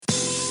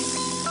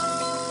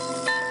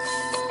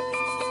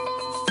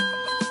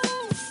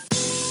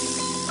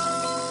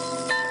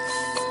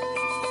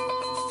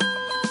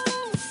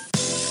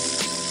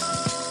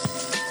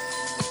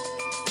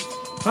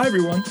Hi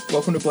everyone,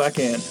 welcome to Black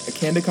Ann, a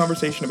candid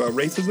conversation about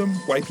racism,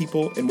 white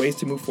people, and ways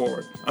to move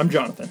forward. I'm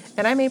Johnathan.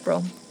 And I'm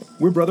April.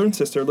 We're brother and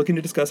sister looking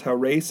to discuss how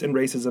race and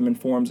racism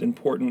informs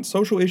important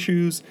social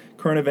issues,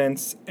 current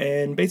events,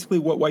 and basically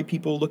what white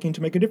people looking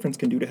to make a difference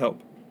can do to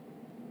help.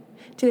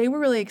 Today we're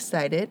really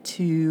excited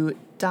to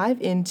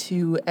dive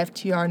into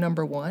FTR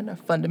number 1, a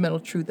fundamental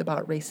truth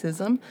about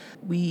racism.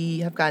 We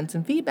have gotten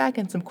some feedback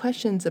and some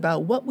questions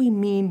about what we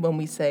mean when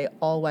we say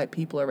all white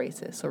people are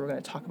racist. So we're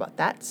going to talk about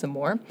that some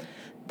more.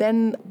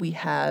 Then we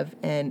have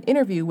an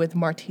interview with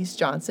Martese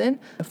Johnson,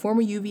 a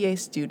former UVA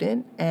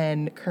student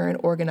and current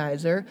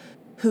organizer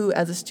who,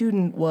 as a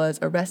student, was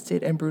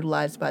arrested and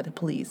brutalized by the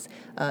police.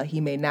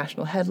 He made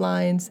national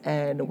headlines,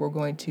 and we're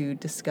going to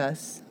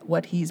discuss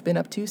what he's been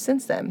up to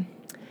since then.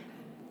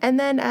 And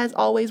then, as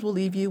always, we'll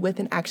leave you with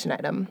an action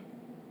item.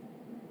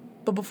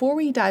 But before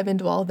we dive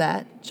into all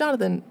that,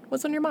 Johnathan,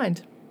 what's on your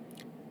mind?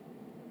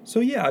 So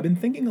I've been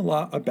thinking a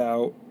lot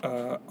about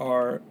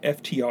our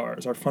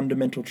FTRs, our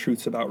fundamental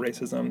truths about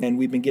racism, and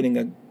we've been getting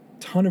a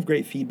ton of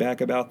great feedback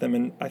about them,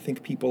 and I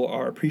think people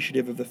are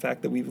appreciative of the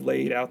fact that we've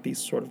laid out these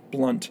sort of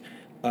blunt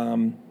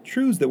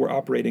truths that we're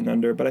operating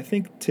under. But I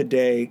think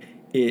today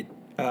it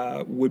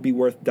would be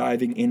worth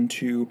diving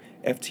into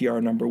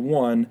FTR number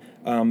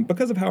 1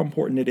 because of how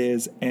important it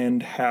is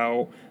and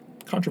how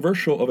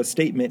controversial of a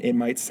statement it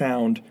might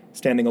sound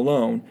standing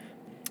alone.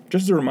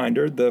 Just as a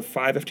reminder, the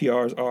 5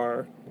 FTRs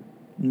are: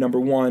 number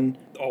 1,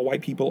 all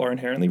white people are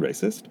inherently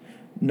racist.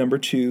 Number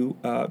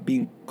 2,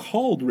 being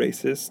called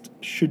racist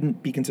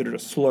shouldn't be considered a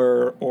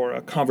slur or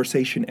a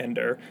conversation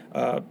ender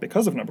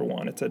because of number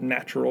 1. It's a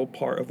natural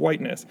part of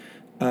whiteness.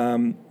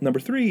 Number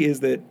 3 is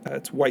that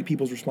it's white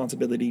people's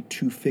responsibility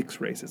to fix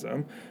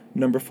racism.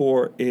 Number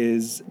 4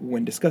 is,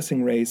 when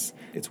discussing race,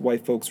 it's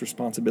white folks'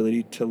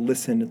 responsibility to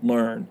listen and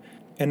learn.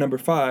 And number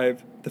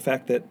 5, the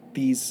fact that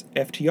these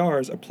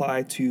FTRs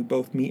apply to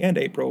both me and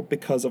April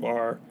because of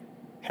our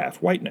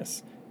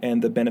half-whiteness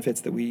and the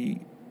benefits that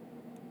we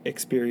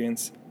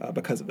experience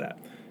because of that.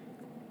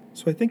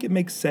 So I think it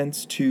makes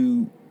sense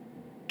to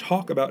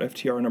talk about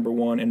FTR number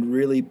 1 and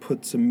really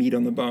put some meat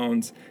on the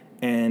bones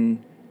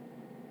and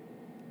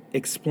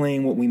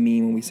explain what we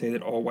mean when we say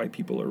that all white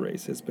people are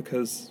racist,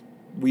 because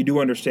we do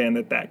understand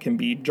that that can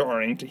be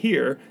jarring to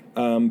hear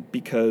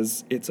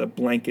because it's a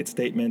blanket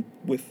statement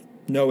with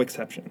no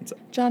exceptions.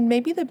 John,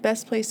 maybe the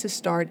best place to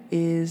start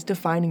is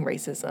defining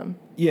racism.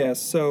 Yeah,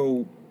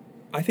 so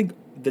I think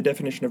the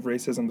definition of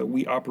racism that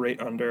we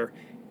operate under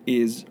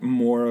is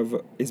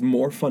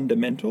more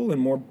fundamental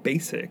and more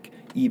basic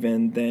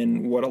even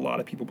than what a lot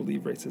of people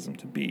believe racism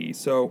to be.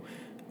 So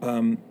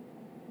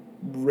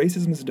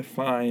racism is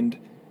defined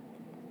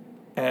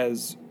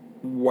as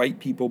white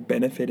people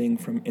benefiting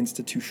from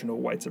institutional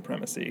white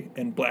supremacy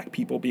and black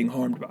people being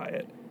harmed by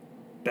it.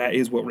 That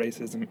is what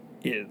racism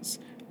is.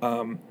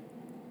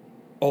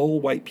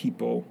 All white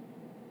people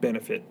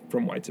benefit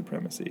from white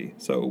supremacy.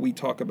 So we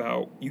talk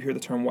about, you hear the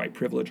term white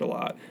privilege a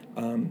lot.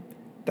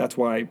 That's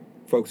why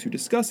folks who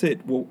discuss it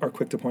are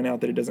quick to point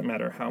out that it doesn't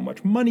matter how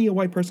much money a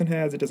white person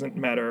has, it doesn't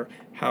matter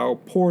how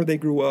poor they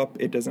grew up,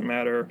 it doesn't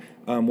matter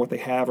what they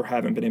have or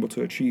haven't been able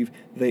to achieve.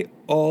 They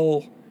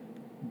all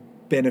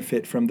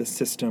benefit from the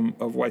system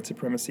of white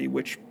supremacy,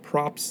 which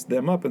props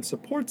them up and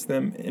supports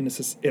them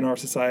in our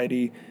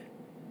society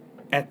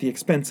at the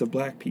expense of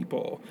black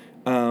people.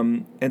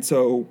 And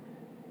so,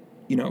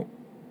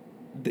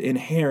 the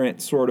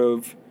inherent sort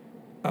of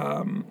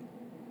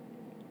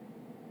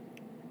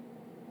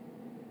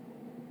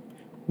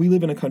we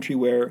live in a country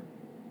where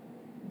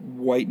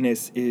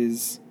whiteness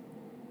is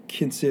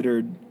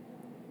considered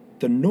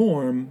the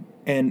norm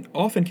and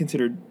often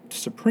considered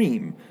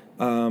supreme.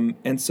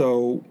 And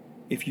so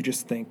if you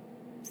just think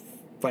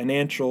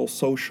financial,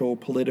 social,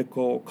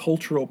 political,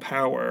 cultural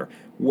power,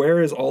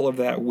 where is all of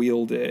that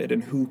wielded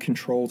and who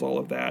controls all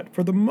of that?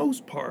 For the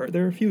most part,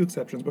 there are a few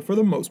exceptions, but for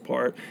the most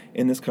part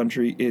in this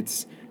country,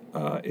 it's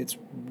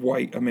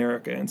white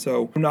America. And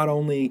so not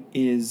only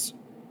is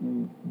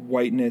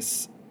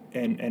whiteness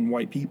and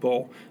white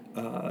people,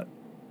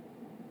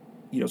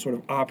 sort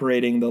of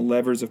operating the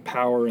levers of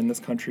power in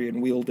this country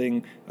and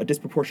wielding a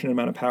disproportionate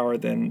amount of power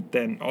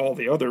than all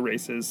the other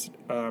races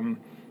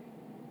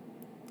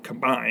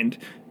combined,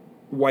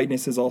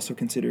 whiteness is also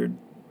considered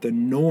the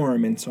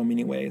norm in so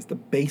many ways, the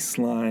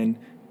baseline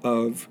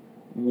of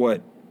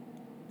what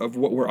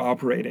we're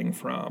operating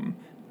from.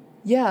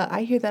 Yeah,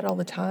 I hear that all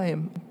the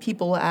time.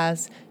 People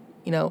ask,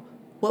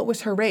 what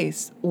was her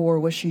race, or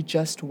was she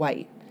just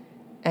white?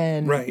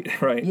 And right.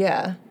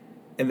 Yeah.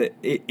 And that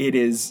it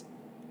is,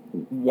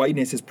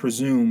 whiteness is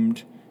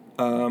presumed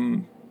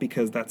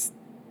because that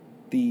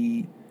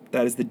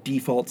is the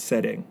default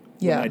setting.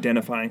 Yeah. When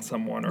identifying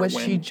someone, or was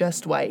when she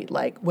just white?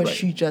 Like, was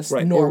she just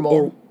right.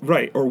 normal?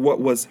 Or what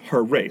was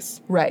her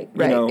race? Right.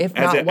 If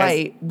not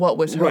white, what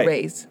was her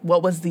race?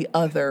 What was the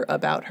other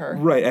about her?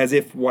 Right, as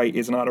if white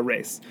is not a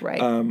race.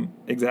 Right.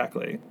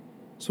 Exactly.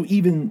 So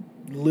even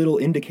little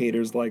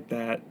indicators like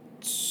that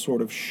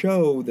sort of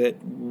show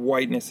that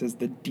whiteness is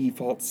the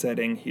default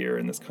setting here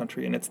in this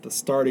country, and it's the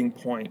starting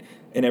point,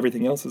 and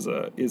everything else is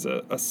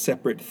a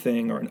separate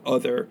thing or an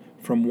other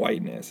from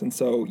whiteness. And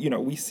so,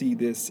 we see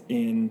this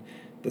in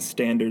the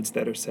standards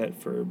that are set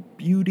for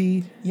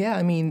beauty. Yeah,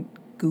 I mean,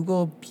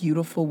 Google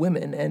beautiful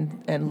women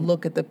and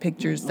look at the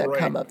pictures that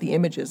come up, the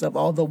images of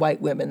all the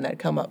white women that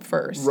come up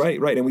first.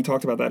 Right. And we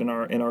talked about that in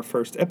our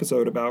first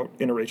episode about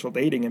interracial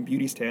dating and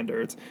beauty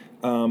standards.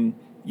 So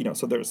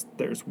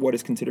there's what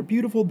is considered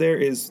beautiful. There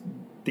is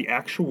the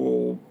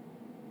actual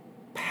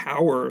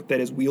power that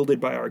is wielded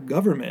by our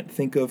government.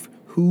 Think of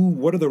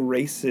what are the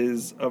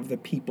races of the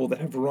people that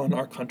have run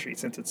our country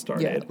since it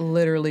started. Yeah,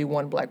 literally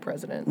one black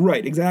president.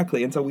 Right,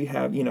 exactly. And so we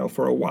have,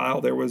 for a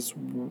while there was,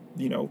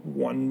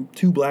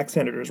 two black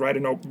senators, right?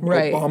 And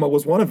Obama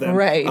was one of them.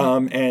 Right.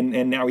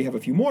 And now we have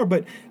a few more,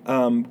 but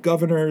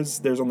governors,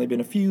 there's only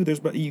been a few.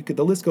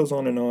 The list goes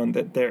on and on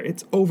that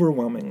it's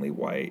overwhelmingly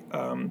white.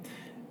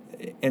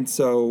 And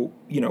so,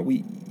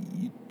 you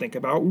think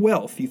about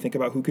wealth. You think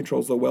about who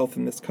controls the wealth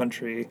in this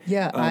country.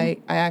 Yeah, I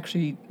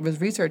actually was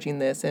researching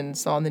this and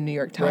saw in the New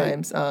York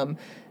Times,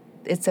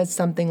 it said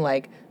something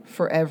like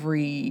for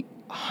every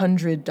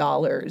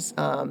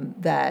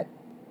 $100 that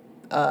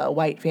a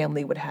white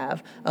family would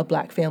have, a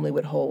black family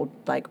would hold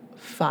like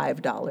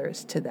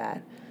 $5 to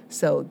that.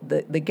 So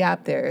the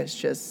gap there is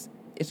just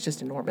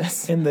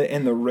enormous. And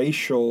the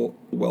racial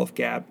wealth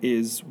gap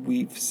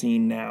we've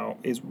seen now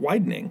is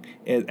widening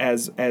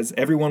as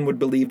everyone would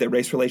believe that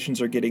race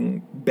relations are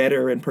getting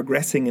better and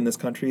progressing in this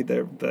country.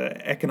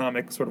 The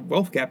economic sort of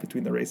wealth gap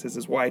between the races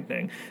is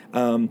widening.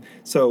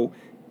 So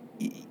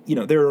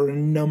there are a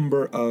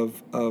number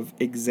of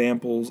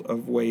examples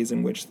of ways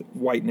in which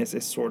whiteness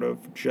is sort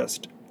of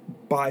just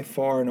by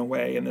far and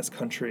away in this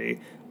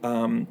country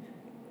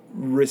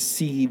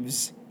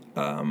receives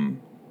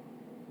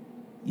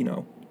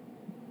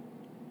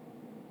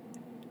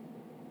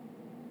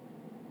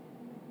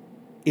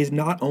is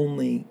not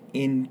only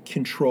in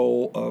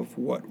control of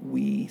what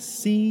we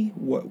see,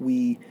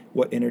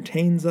 what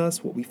entertains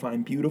us, what we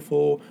find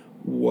beautiful,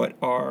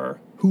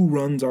 who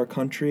runs our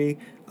country.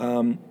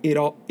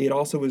 It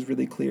also is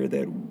really clear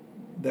that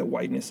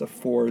whiteness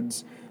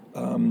affords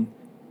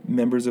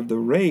members of the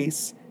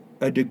race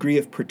a degree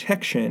of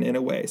protection in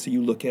a way. So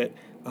you look at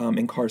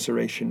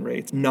incarceration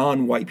rates.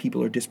 Non-white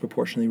people are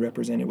disproportionately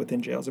represented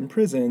within jails and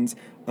prisons.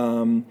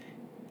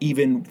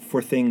 Even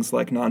for things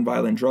like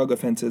nonviolent drug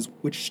offenses,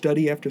 which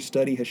study after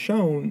study has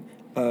shown,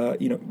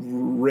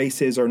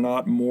 races are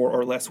not more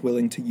or less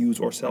willing to use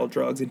or sell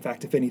drugs. In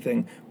fact, if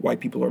anything, white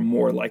people are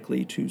more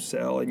likely to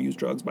sell and use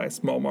drugs by a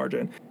small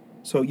margin.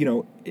 So,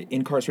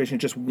 incarceration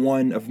is just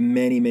one of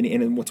many,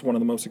 and what's one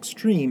of the most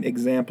extreme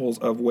examples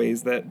of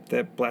ways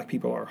that black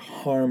people are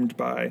harmed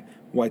by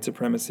white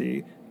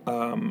supremacy,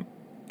 and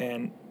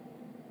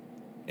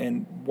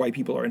white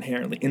people are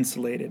inherently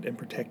insulated and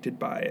protected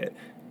by it.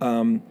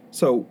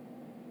 So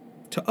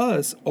to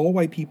us, all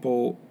white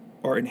people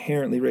are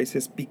inherently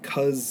racist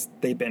because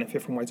they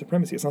benefit from white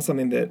supremacy. It's not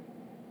something that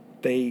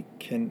they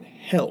can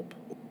help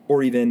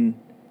or even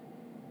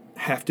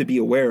have to be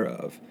aware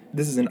of.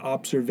 This is an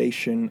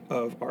observation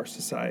of our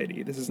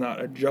society. This is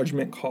not a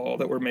judgment call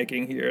that we're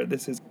making here.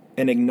 This is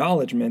an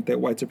acknowledgement that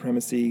white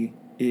supremacy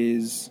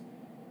is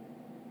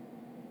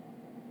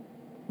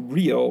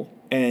real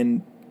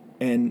and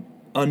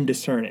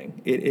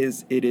undiscerning.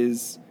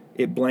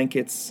 It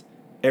blankets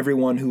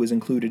everyone who is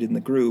included in the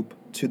group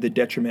to the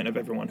detriment of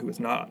everyone who is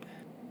not.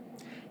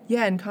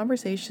 Yeah, in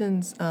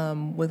conversations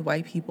with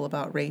white people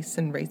about race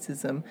and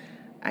racism,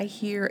 I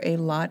hear a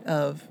lot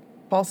of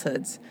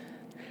falsehoods.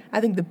 I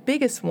think the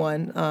biggest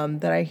one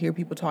that I hear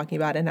people talking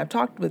about, and I've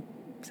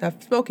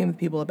spoken with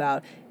people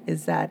about,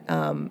 is that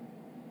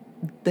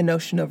the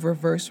notion of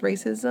reverse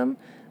racism,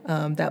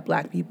 that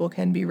black people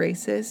can be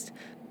racist.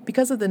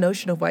 Because of the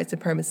notion of white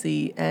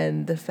supremacy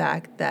and the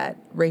fact that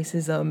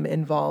racism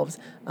involves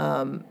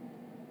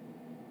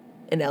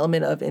an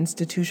element of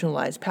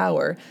institutionalized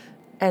power,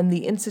 and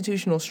the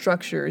institutional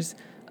structures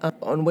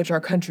on which our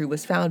country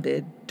was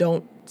founded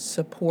don't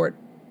support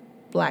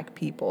black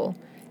people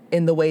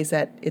in the ways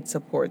that it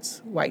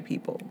supports white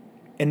people.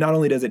 And not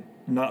only does it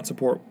not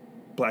support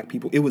black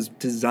people, it was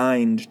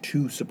designed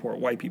to support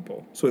white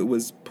people. So it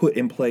was put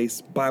in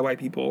place by white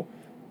people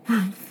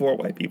for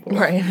white people.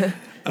 Right.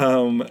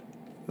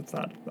 That's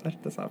not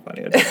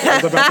funny. I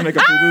was about to make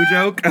a boo-boo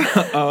joke.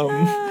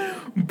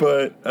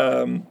 But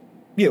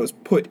it was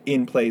put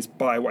in place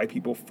by white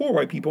people for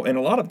white people, and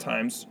a lot of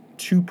times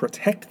to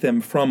protect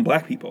them from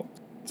black people.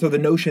 So the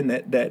notion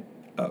that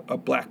a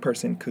black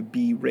person could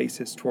be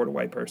racist toward a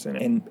white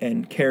person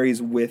and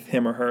carries with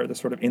him or her the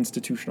sort of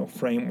institutional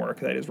framework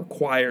that is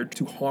required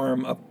to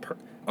harm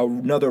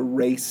another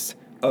race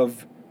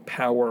of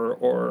power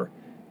or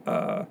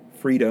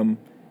freedom,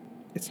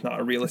 it's not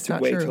a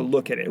realistic way to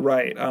look at it,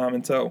 right?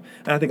 And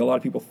I think a lot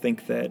of people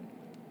think that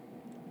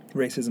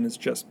racism is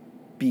just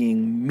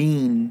being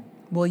mean.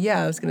 Well,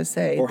 yeah, I was going to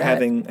say, or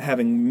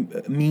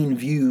having mean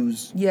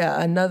views.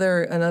 Yeah,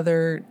 another,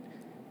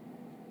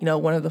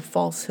 one of the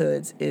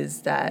falsehoods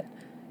is that,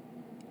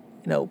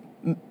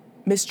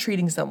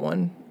 mistreating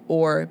someone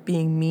or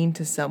being mean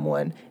to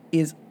someone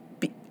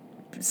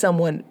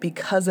someone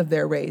because of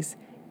their race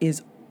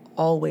is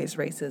always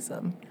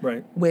racism.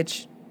 Right.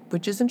 Which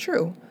isn't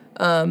true.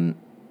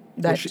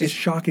 Which is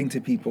shocking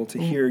to people to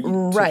hear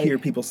to hear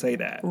people say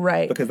that.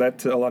 Right. Because that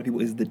to a lot of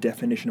people is the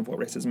definition of what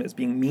racism is,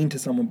 being mean to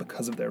someone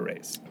because of their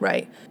race.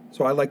 Right.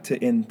 So I like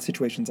to, in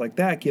situations like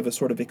that, give a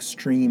sort of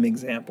extreme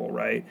example,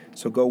 right?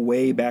 So go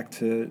way back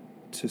to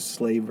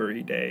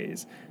slavery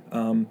days.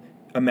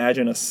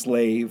 Imagine a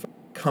slave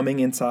coming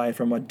inside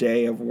from a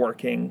day of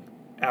working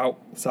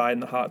outside in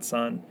the hot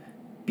sun,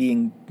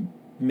 being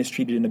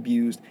mistreated and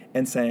abused,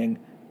 and saying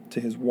to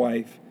his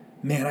wife,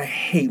 "Man, I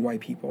hate white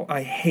people.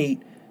 I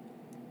hate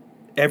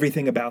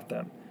everything about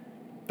them."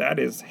 That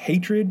is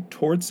hatred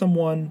towards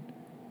someone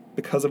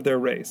because of their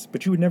race.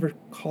 But you would never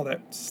call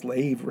that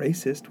slave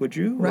racist, would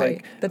you?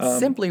 Right. That's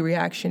simply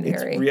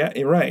reactionary.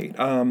 Right.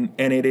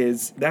 And it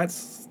is, that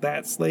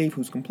slave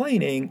who's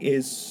complaining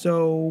is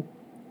so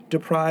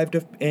deprived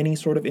of any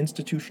sort of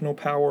institutional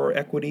power or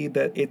equity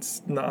that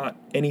it's not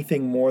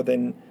anything more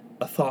than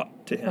a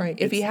thought to him. Right.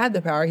 If he had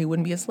the power, he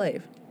wouldn't be a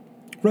slave.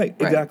 Right,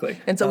 exactly.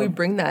 And so we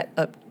bring that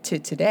up to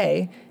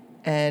today,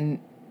 and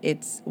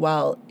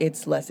while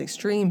it's less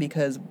extreme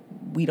because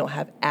we don't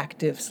have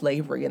active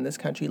slavery in this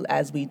country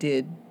as we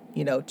did,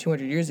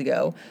 200 years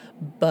ago,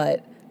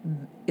 but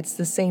it's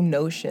the same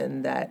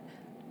notion that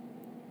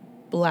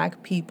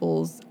Black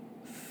people's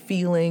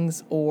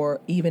feelings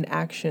or even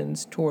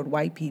actions toward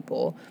white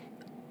people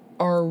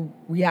are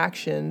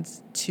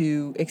reactions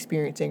to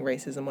experiencing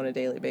racism on a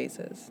daily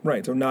basis.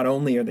 Right. So not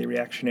only are they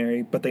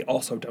reactionary, but they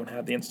also don't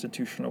have the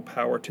institutional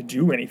power to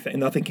do anything.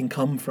 Nothing can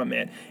come from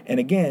it. And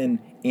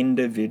again,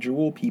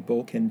 individual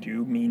people can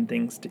do mean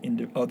things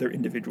to other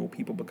individual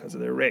people because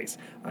of their race.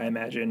 I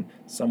imagine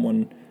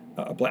someone,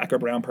 a Black or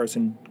brown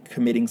person,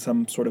 committing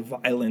some sort of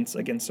violence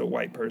against a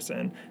white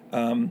person.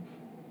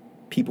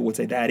 People would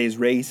say that is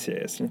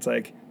racist. And it's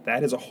like,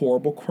 that is a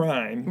horrible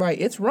crime. Right,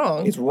 it's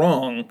wrong. It's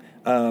wrong,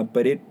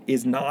 but it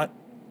is not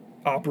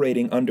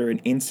operating under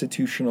an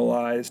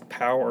institutionalized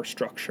power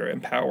structure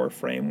and power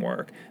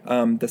framework.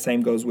 The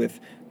same goes with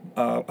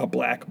a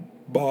Black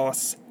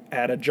boss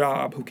at a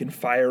job who can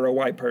fire a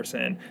white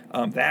person.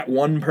 That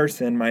one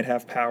person might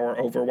have power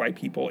over white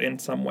people in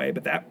some way,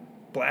 but that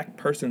Black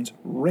person's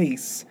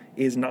race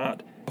is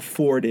not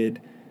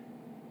afforded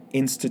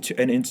an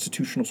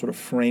institutional sort of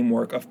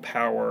framework of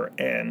power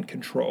and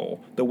control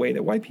the way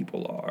that white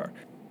people are.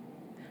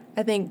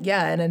 I think,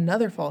 and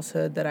another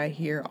falsehood that I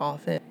hear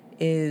often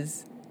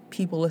is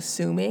people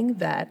assuming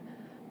that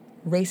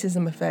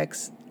racism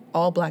affects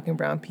all Black and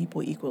brown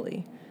people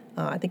equally.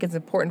 I think it's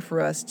important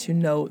for us to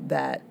note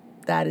that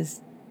that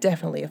is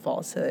definitely a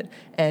falsehood.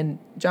 And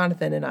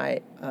Johnathan and I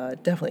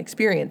definitely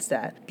experienced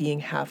that. Being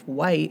half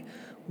white,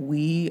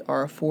 we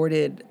are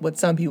afforded what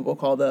some people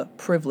call the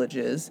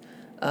privileges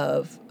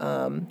of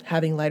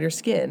having lighter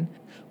skin,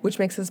 which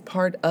makes us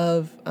part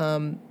of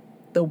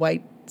the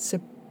white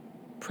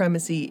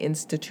supremacy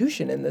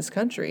institution in this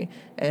country.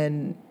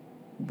 And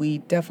we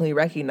definitely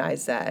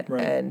recognize that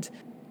and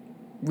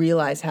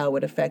realize how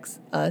it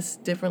affects us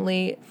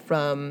differently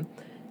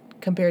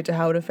compared to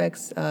how it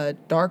affects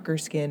darker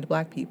skinned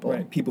Black people.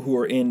 Right. People who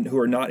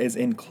are not as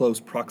in close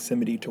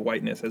proximity to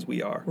whiteness as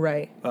we are.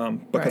 Right.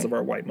 Because of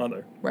our white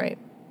mother. Right.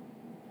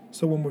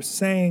 So when we're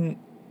saying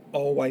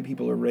all white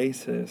people are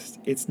racist,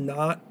 it's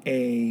not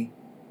an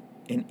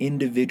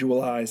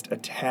individualized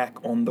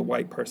attack on the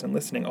white person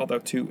listening, although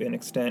to an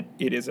extent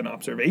it is an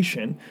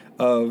observation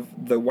of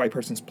the white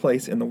person's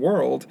place in the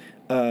world.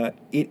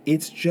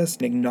 It's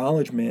just an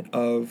acknowledgement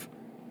of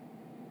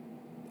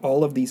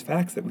all of these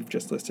facts that we've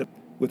just listed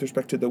with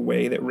respect to the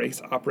way that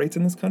race operates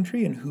in this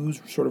country and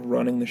who's sort of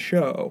running the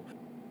show.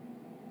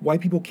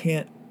 White people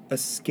can't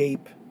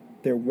escape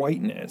their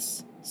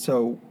whiteness,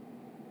 so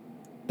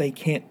they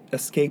can't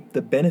escape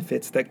the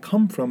benefits that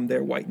come from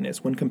their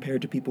whiteness when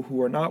compared to people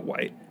who are not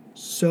white.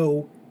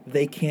 So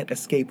they can't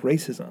escape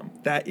racism.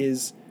 That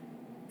is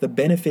the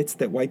benefits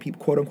that white people,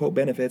 quote unquote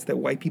benefits that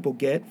white people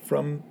get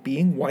from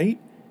being white,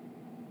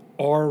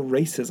 are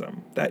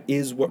racism. That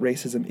is what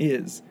racism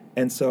is.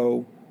 And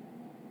so,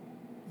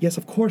 yes,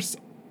 of course,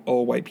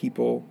 all white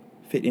people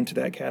fit into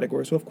that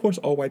category. So of course,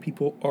 all white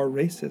people are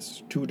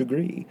racist to a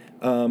degree.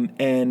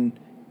 And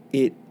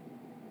it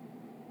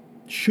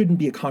shouldn't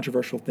be a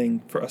controversial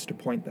thing for us to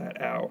point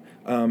that out.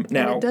 Now, and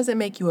it doesn't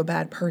make you a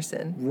bad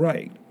person.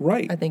 Right.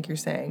 I think you're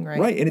saying, right?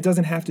 Right, and it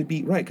doesn't have to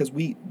be, right, because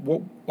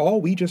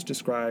all we just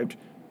described,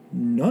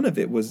 none of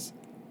it was,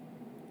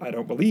 I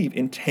don't believe,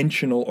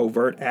 intentional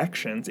overt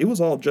actions. It was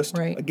all just,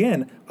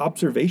 again,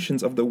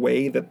 observations of the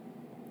way that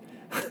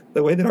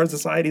our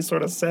society is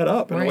sort of set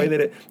up and the way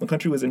that the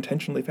country was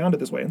intentionally founded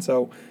this way. And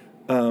so,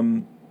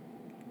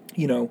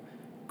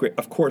 great,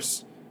 of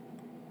course,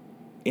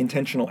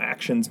 intentional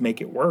actions make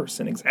it worse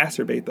and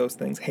exacerbate those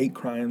things. Hate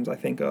crimes, I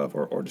think of,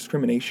 or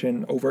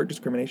discrimination, overt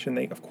discrimination,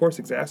 they of course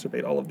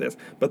exacerbate all of this.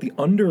 But the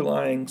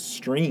underlying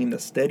stream, the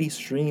steady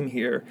stream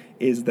here,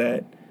 is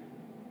that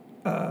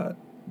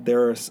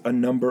there's a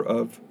number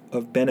of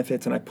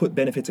benefits, and I put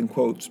benefits in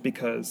quotes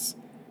because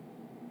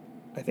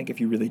I think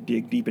if you really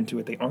dig deep into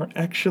it, they aren't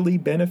actually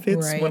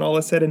benefits Right. when all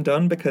is said and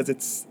done,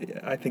 because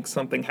I think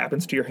something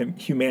happens to your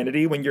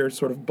humanity when you're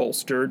sort of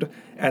bolstered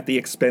at the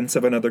expense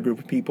of another group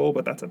of people,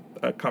 but that's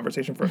a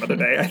conversation for another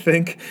day, I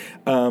think.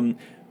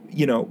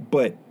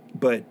 But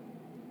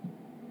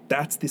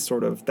that's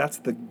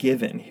the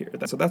given here.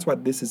 So that's why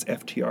this is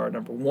FTR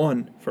number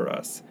one for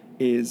us,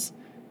 is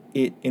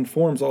it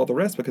informs all the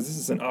rest, because this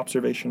is an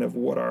observation of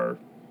what our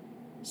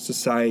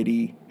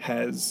society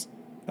has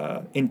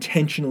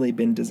intentionally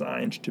been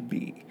designed to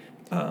be.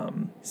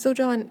 So,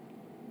 John,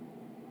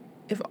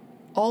 if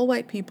all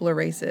white people are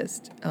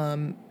racist,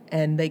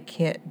 and they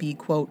can't be,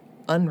 quote,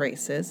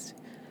 unracist,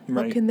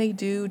 what Right. can they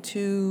do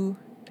to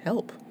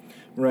help?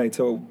 Right.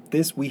 So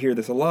we hear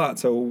this a lot.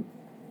 So,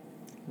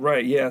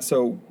 right. Yeah.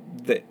 So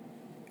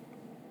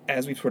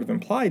as we've sort of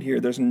implied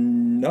here, there's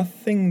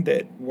nothing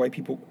that white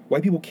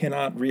people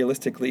cannot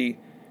realistically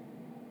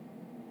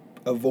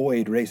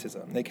avoid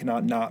racism. They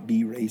cannot not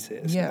be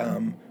racist. Yeah.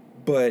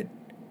 But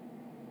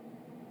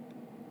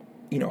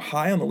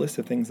high on the list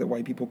of things that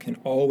white people can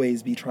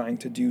always be trying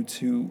to do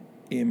to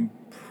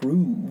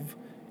improve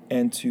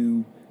and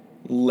to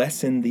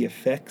lessen the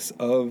effects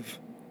of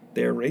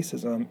their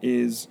racism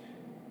is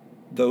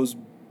those,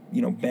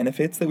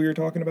 benefits that we were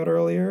talking about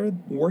earlier,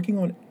 working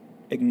on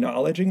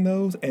acknowledging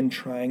those and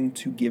trying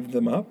to give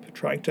them up,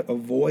 trying to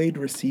avoid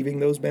receiving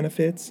those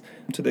benefits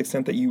to the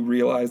extent that you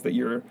realize that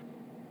you're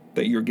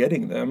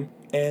getting them,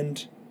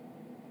 and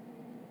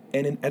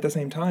at the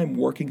same time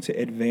working to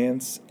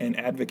advance and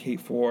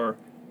advocate for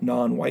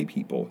non-white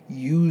people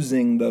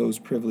using those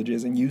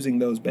privileges and using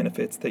those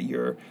benefits that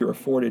you're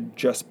afforded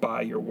just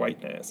by your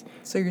whiteness.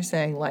 So you're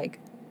saying, like,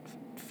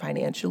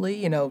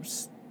 financially,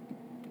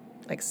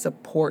 like,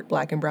 support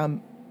Black and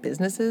brown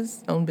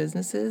own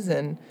businesses,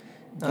 and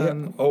I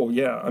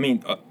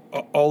mean,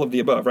 all of the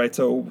above, right?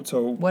 So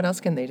what else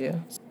can they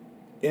do?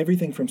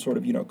 everything from sort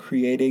of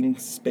creating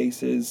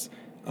spaces,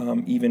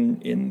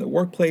 even in the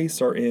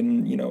workplace or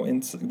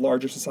in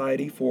larger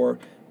society, for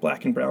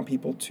Black and brown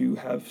people to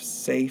have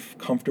safe,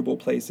 comfortable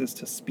places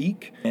to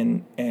speak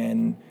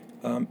and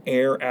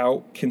air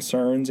out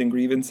concerns and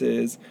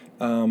grievances.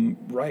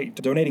 Right,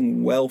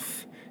 donating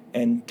wealth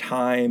and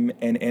time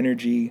and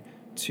energy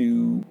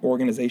to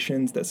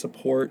organizations that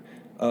support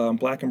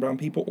Black and brown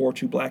people, or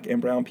to Black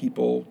and brown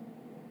people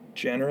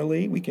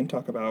generally. We can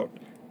talk about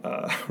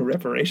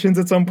reparations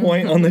at some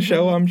point on the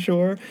show, I'm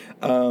sure.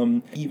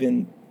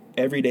 Even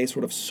everyday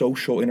sort of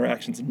social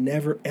interactions,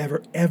 never,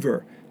 ever,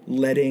 ever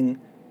letting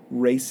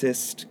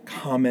racist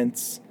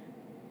comments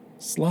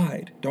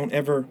slide. Don't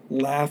ever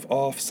laugh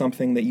off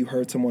something that you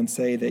heard someone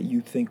say that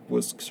you think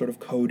was sort of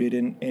coded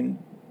in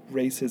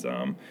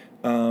racism.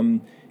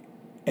 And,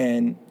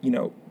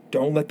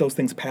 don't let those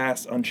things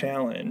pass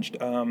unchallenged.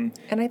 And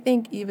I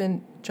think,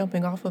 even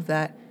jumping off of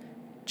that,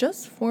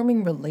 just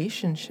forming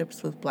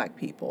relationships with Black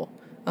people.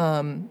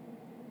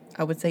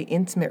 I would say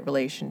intimate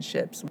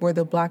relationships where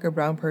the Black or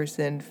brown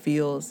person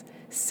feels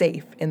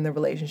safe in the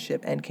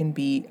relationship and can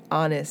be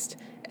honest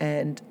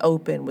and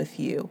open with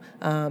you.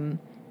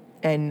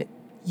 And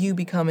you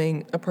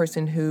becoming a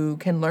person who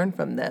can learn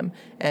from them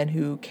and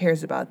who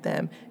cares about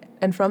them.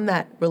 And from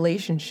that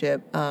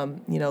relationship,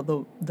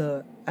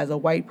 as a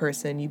white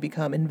person, you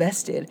become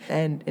invested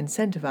and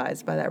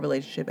incentivized by that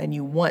relationship, and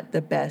you want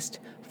the best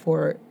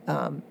for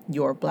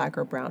your Black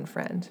or brown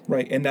friend.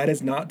 Right, and that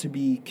is not to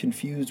be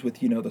confused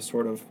with, the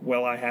sort of,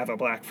 well, I have a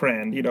Black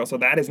friend, so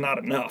that is not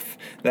enough.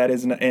 That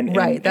is not,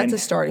 That's a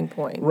starting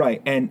point.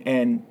 Right,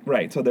 and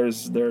right, so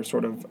there's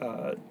sort of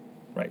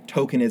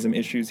tokenism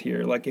issues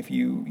here. Like, if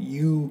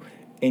you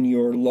in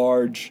your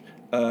large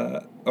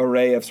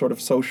array of sort of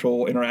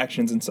social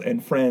interactions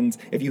and friends,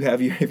 if you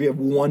have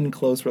one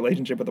close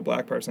relationship with a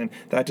Black person,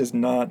 that does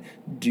not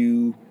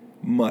do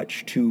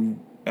much to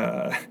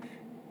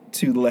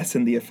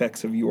lessen the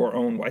effects of your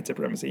own white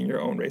supremacy and your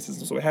own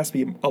racism. So it has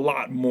to be a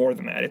lot more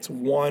than that. It's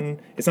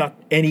not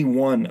any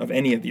one of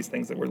any of these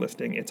things that we're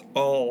listing. It's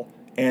all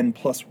and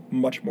plus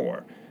much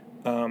more.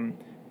 And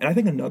I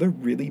think another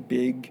really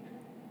big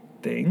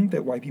thing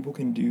that white people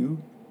can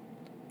do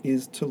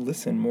is to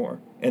listen more.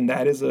 And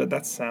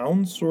that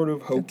sounds sort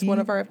of hokey. It's one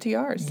of our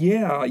FTRs.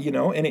 Yeah,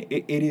 and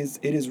it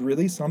is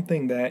really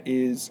something that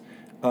is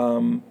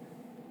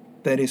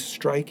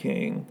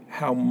striking,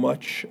 how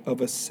much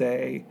of a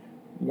say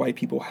white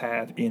people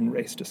have in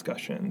race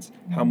discussions,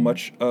 how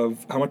much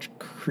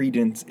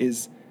credence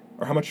is,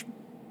 or how much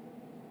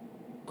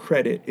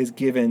credit is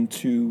given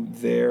to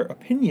their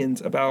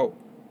opinions about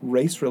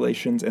race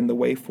relations and the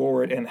way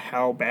forward, and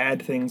how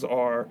bad things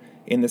are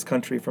in this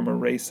country from a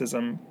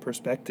racism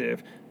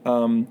perspective.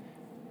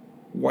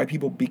 White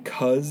people,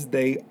 because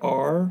they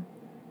are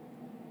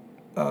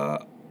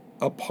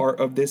a part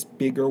of this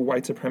bigger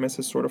white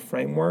supremacist sort of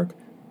framework,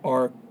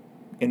 are,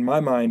 in my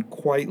mind,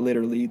 quite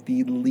literally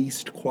the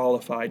least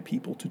qualified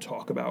people to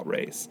talk about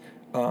race,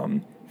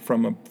 from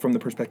the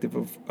perspective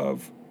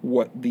of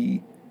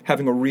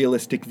having a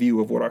realistic view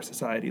of what our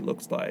society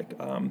looks like.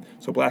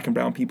 So Black and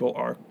brown people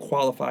are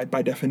qualified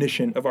by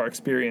definition of our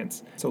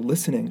experience. So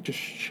listening, just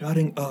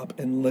shutting up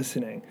and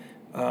listening,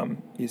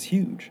 is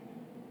huge.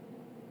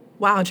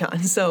 Wow,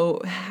 John. So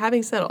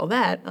having said all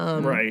that,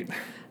 Right.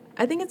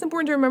 I think it's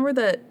important to remember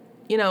that,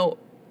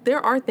 there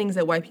are things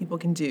that white people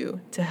can do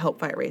to help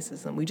fight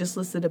racism. We just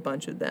listed a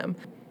bunch of them.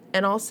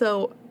 And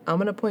also, I'm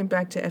going to point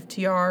back to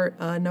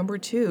FTR number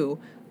 2,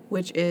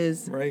 which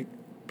is Right.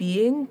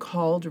 being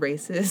called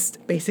racist,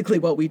 basically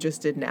what we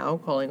just did now,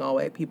 calling all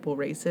white people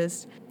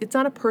racist. It's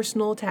not a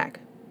personal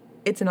attack.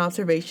 It's an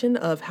observation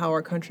of how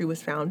our country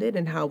was founded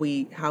and how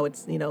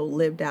it's,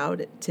 lived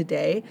out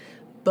today.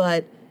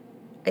 But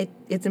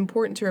it's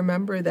important to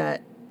remember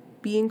that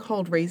being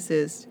called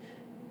racist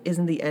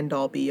isn't the end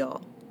all be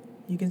all.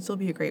 You can still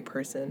be a great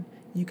person.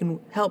 You can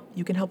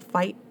help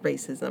fight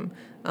racism.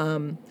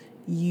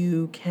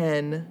 You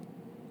can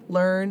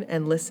learn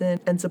and listen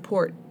and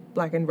support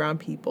Black and brown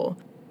people.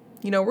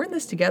 We're in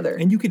this together.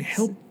 And you can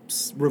help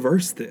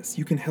reverse this.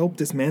 You can help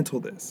dismantle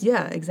this.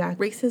 Yeah,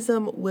 exactly.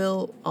 Racism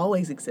will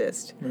always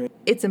exist. Right.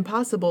 It's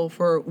impossible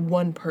for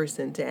one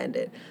person to end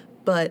it.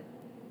 But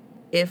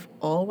if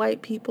all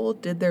white people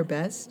did their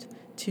best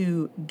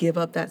to give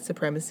up that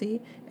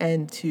supremacy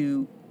and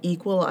to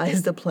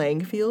equalize the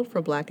playing field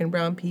for Black and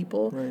brown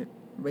people, Right.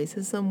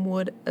 racism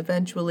would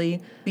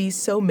eventually be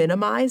so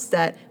minimized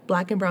that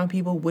Black and brown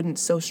people wouldn't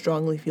so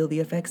strongly feel the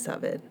effects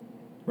of it.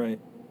 Right.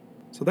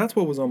 So that's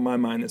what was on my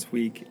mind this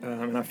week,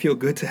 and I feel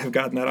good to have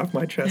gotten that off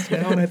my chest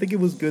now, and I think it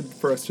was good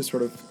for us to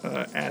sort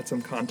of add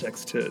some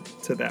context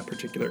to that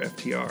particular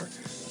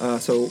FTR.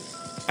 So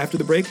after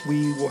the break,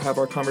 we will have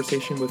our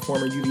conversation with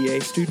former UVA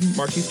student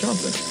Martese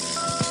Johnson.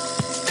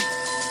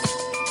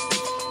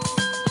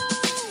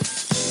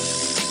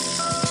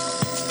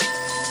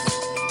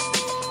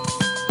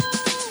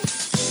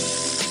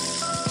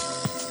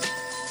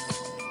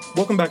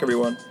 Welcome back,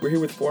 everyone. We're here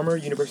with former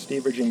University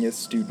of Virginia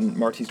student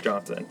Martese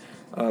Johnson.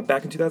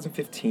 Back in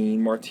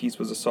 2015, Martese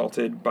was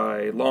assaulted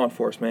by law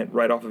enforcement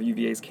right off of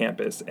UVA's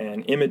campus,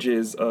 and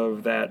images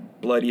of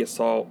that bloody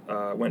assault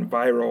went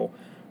viral,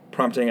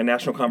 prompting a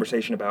national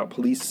conversation about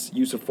police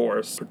use of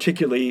force,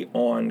 particularly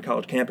on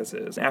college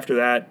campuses. After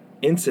that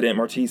incident,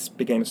 Martese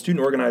became a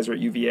student organizer at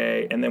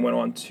UVA and then went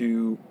on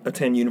to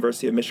attend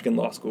University of Michigan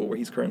Law School, where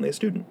he's currently a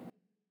student.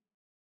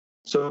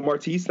 So,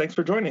 Martese, thanks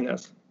for joining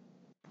us.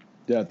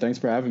 Yeah, thanks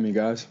for having me,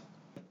 guys.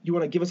 You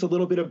want to give us a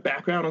little bit of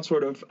background on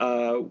sort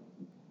of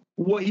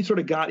what you sort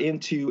of got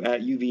into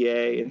at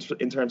UVA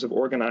in terms of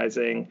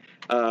organizing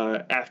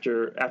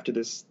after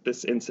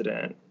this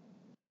incident?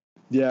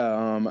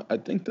 Yeah, I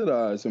think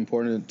that it's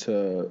important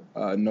to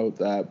note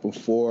that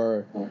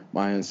before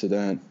my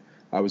incident,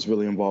 I was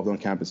really involved on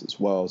campus as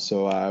well.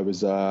 So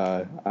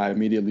I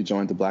immediately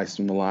joined the Black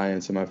Student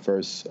Alliance in my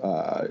first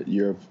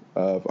year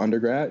of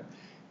undergrad,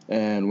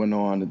 and went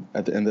on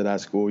at the end of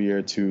that school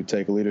year to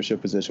take a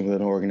leadership position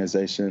within an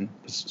organization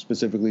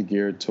specifically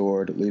geared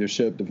toward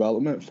leadership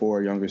development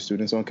for younger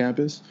students on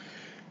campus.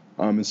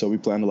 And so we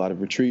planned a lot of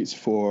retreats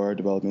for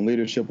developing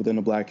leadership within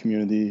the Black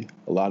community.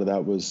 A lot of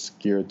that was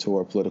geared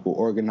toward political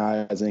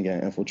organizing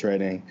and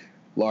infiltrating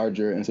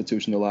larger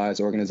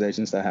institutionalized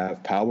organizations that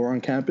have power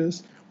on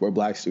campus where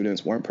Black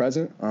students weren't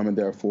present, and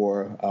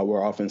therefore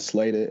were often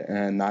slated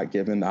and not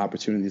given the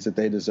opportunities that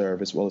they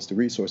deserve as well as the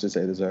resources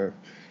they deserve.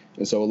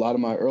 And so a lot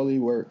of my early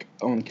work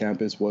on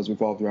campus was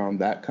revolved around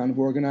that kind of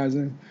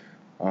organizing.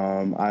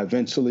 I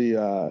eventually,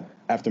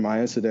 after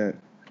my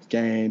incident,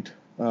 gained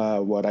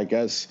what I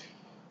guess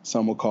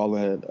some will call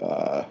it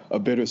a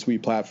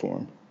bittersweet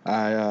platform.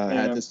 I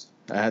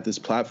had this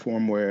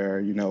platform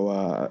where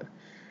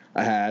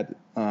I had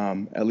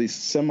at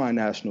least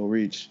semi-national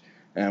reach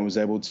and was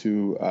able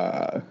to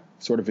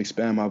sort of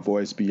expand my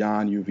voice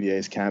beyond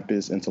UVA's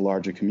campus into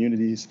larger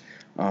communities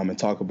and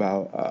talk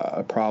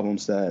about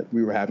problems that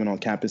we were having on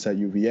campus at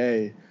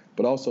UVA,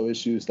 but also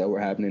issues that were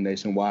happening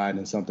nationwide,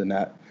 and something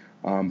that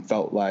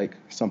felt like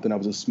something that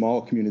was a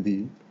small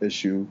community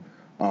issue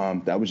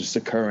that was just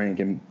occurring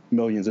in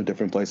millions of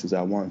different places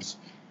at once.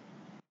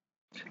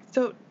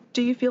 So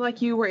do you feel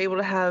like you were able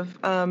to have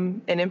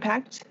an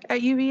impact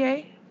at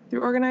UVA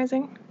through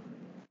organizing?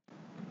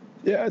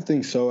 Yeah, I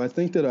think so. I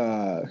think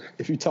that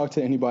if you talk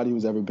to anybody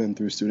who's ever been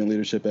through student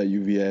leadership at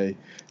UVA,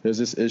 there's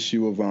this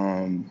issue of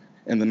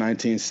in the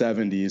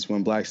 1970s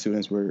when Black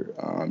students were,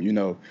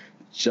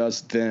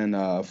 just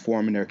then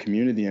forming their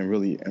community and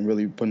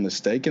really putting a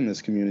stake in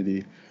this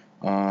community.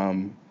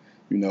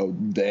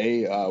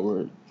 They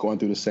were going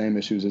through the same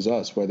issues as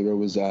us, whether it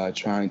was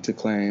trying to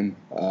claim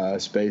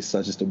space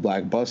such as the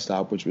Black bus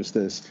stop, which was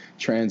this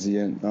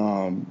transient,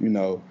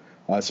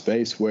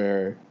 space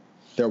where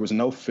there was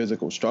no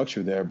physical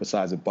structure there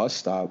besides a bus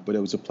stop, but it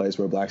was a place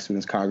where Black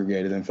students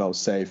congregated and felt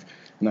safe,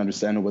 and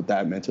understanding what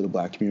that meant to the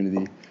Black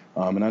community,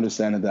 and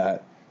understanding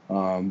that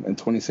in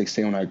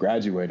 2016 when I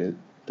graduated,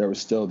 there was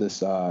still this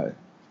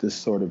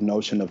sort of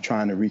notion of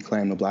trying to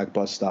reclaim the Black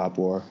bus stop,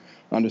 or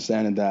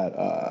understanding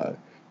that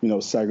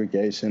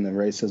segregation and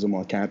racism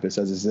on campus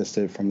has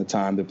existed from the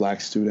time that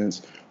Black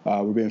students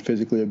were being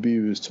physically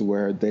abused, to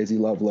where Daisy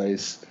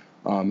Lovelace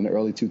in the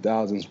early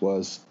 2000s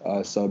was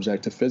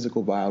subject to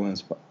physical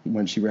violence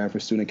when she ran for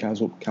student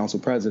council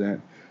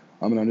president.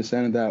 And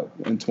understanding that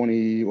in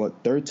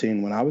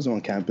 2013, when I was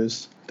on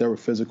campus, there were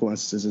physical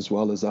instances as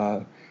well as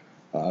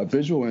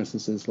visual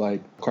instances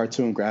like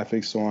cartoon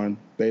graphics on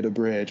Beta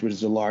Bridge, which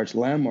is a large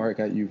landmark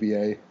at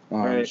UVA,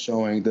 Right.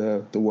 showing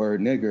the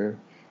word nigger,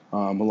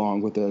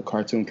 along with a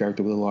cartoon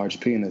character with a large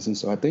penis. And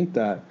so I think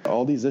that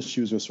all these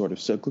issues are sort of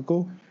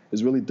cyclical.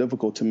 It's really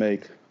difficult to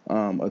make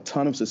a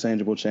ton of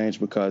sustainable change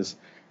because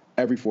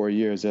every 4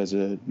 years there's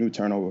a new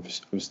turnover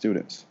of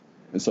students.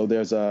 And so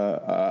there's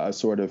a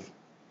sort of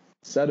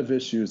set of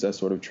issues that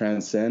sort of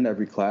transcend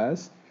every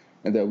class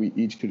and that we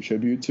each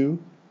contribute to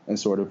and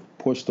sort of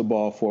push the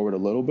ball forward a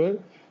little bit.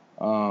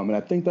 And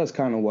I think that's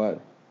kind of what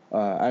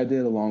I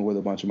did along with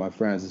a bunch of my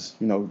friends is,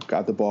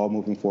 got the ball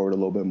moving forward a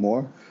little bit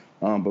more,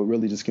 but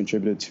really just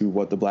contributed to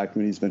what the Black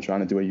community's been trying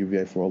to do at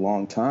UVA for a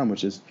long time,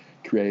 which is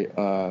create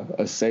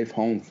a safe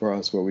home for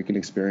us where we can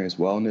experience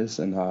wellness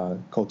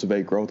and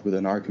cultivate growth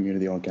within our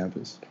community on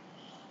campus.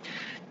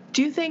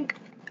 Do you think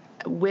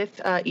with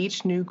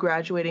each new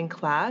graduating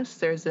class,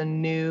 there's a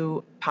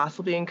new,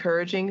 possibly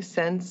encouraging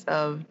sense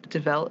of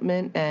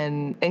development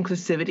and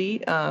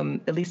inclusivity,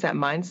 at least that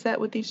mindset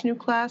with each new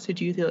class? Or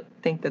do you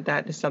think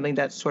that is something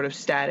that's sort of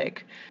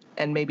static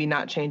and maybe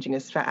not changing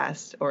as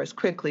fast or as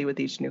quickly with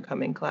each new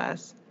coming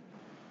class?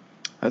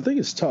 I think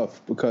it's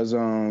tough because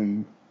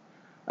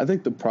I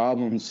think the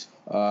problems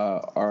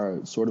are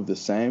sort of the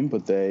same,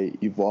 but they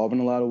evolve in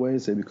a lot of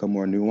ways. They become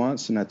more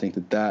nuanced, and I think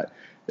that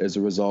is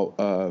a result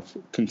of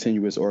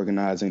continuous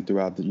organizing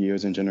throughout the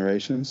years and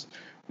generations.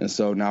 And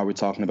so now we're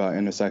talking about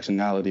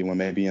intersectionality when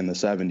maybe in the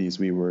 70s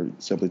we were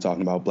simply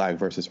talking about Black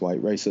versus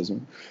white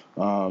racism.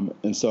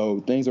 And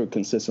so things are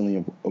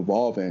consistently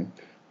evolving.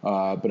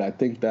 But I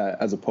think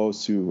that as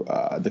opposed to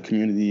the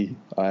community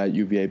at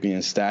UVA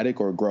being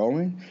static or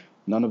growing,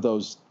 neither of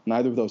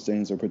those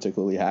things are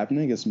particularly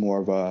happening. It's more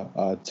of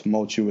a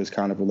tumultuous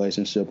kind of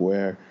relationship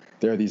where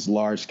there are these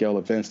large-scale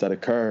events that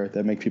occur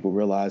that make people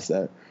realize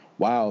that,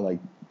 wow, like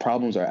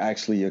problems are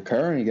actually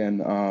occurring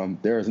and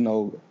there is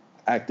no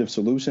active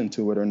solution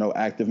to it or no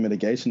active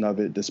mitigation of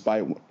it,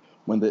 despite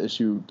when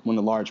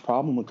the large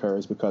problem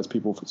occurs, because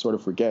people sort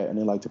of forget and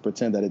they like to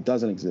pretend that it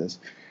doesn't exist.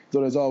 So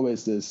there's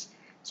always this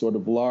sort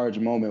of large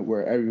moment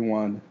where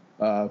everyone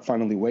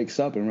finally wakes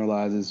up and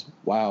realizes,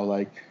 wow,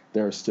 like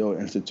there are still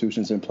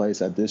institutions in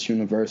place at this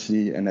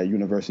university and at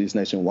universities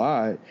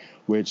nationwide,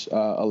 which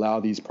allow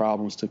these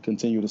problems to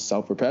continue to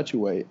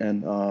self-perpetuate.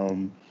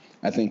 And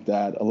I think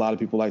that a lot of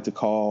people like to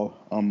call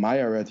my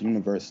era at the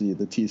university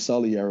the T.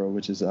 Sully era,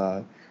 which is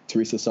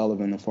Teresa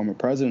Sullivan, the former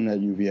president at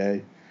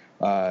UVA.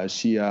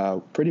 She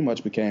pretty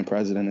much became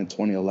president in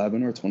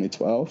 2011 or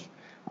 2012.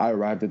 I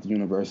arrived at the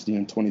university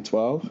in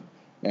 2012,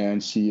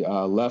 and she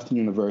left the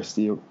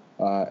university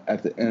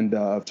at the end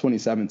of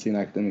 2017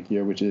 academic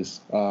year, which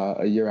is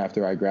a year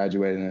after I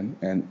graduated.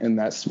 And in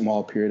that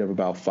small period of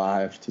about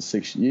 5 to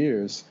 6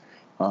 years,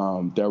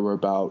 there were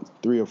about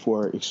 3 or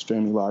 4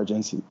 extremely large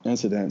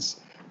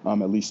incidents,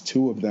 at least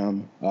 2 of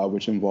them,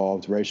 which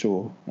involved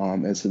racial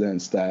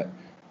incidents that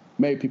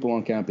made people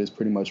on campus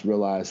pretty much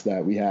realize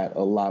that we had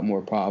a lot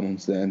more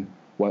problems than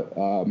what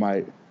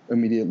might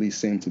immediately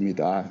seem to meet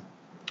the eye.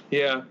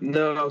 Yeah,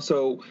 no,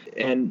 so,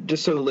 and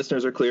just so the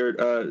listeners are clear,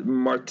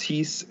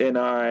 Martese and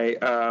I,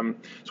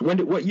 so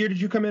what year did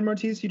you come in,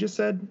 Martese, you just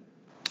said?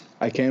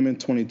 I came in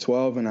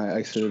 2012 and I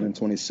exited in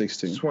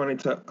 2016.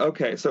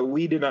 Okay, so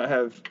we did not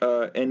have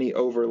any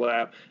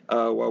overlap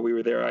while we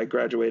were there. I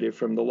graduated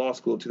from the law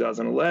school in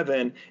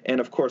 2011, and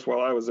of course,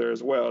 while I was there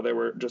as well, there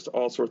were just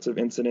all sorts of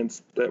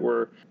incidents that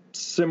were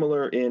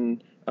similar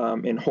in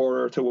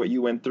horror to what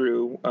you went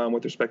through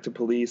with respect to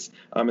police,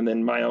 and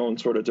then my own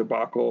sort of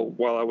debacle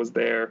while I was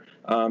there.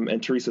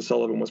 And Teresa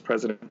Sullivan was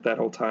president that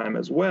whole time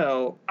as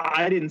well.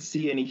 I didn't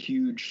see any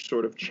huge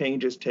sort of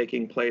changes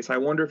taking place. I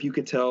wonder if you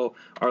could tell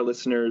our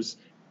listeners,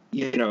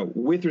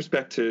 with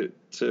respect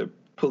to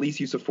police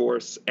use of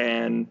force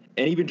and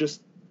even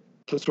just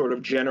the sort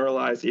of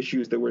generalized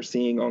issues that we're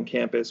seeing on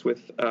campus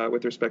with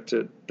respect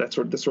to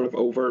the sort of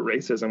overt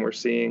racism we're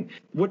seeing.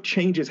 What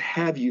changes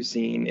have you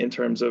seen in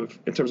terms of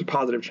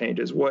positive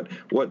changes? What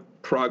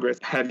progress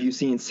have you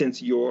seen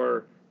since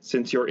your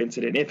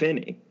incident, if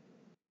any?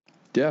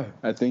 Yeah,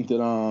 I think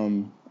that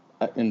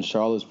in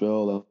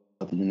Charlottesville,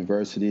 at the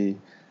university,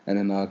 and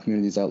in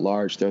communities at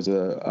large, there's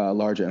a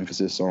larger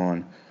emphasis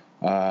on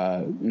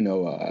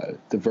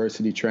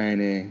diversity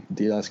training,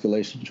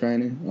 de-escalation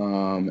training,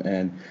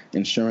 and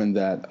ensuring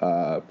that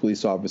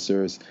police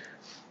officers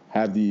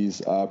have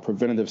these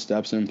preventative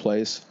steps in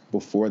place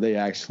before they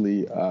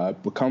actually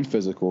become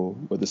physical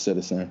with a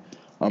citizen,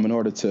 in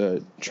order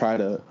to try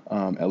to,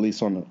 at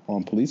least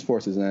on police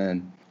forces,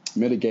 and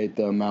mitigate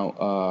the amount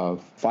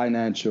of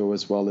financial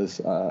as well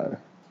as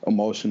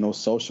emotional,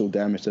 social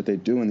damage that they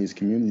do in these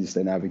communities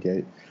they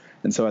navigate.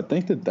 And so I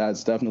think that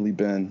that's definitely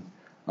been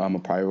a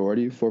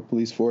priority for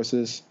police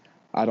forces.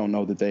 I don't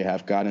know that they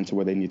have gotten to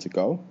where they need to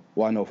go.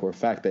 Well, I know for a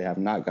fact they have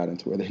not gotten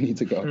to where they need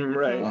to go.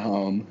 Right.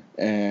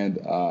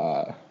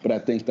 But I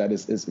think that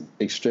it's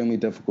extremely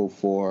difficult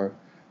for,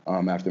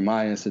 after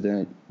my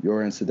incident,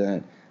 your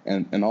incident,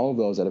 and all of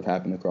those that have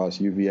happened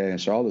across UVA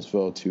and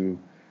Charlottesville to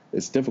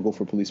it's difficult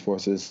for police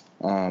forces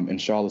in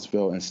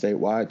Charlottesville and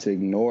statewide to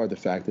ignore the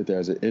fact that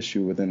there's an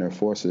issue within their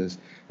forces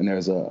and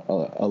there's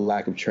a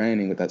lack of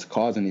training that's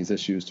causing these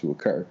issues to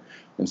occur.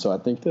 And so I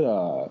think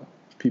that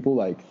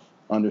people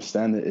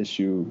understand the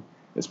issue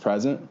is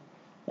present,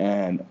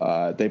 and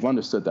they've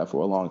understood that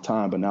for a long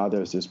time, but now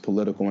there's this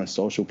political and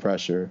social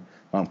pressure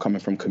coming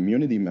from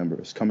community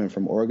members, coming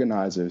from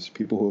organizers,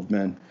 people who have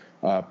been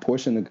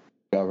pushing the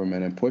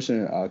government and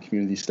pushing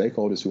community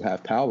stakeholders who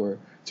have power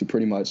to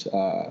pretty much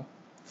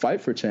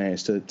fight for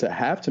change, to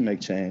have to make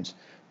change.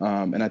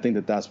 And I think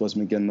that that's what's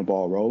been getting the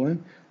ball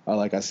rolling.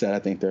 Like I said, I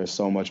think there's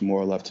so much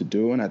more left to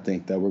do, and I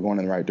think that we're going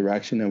in the right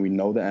direction and we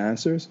know the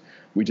answers.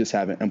 We just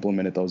haven't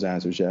implemented those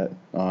answers yet.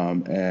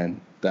 And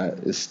that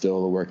is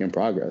still a work in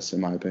progress, in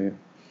my opinion.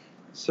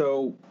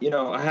 So,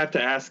 I have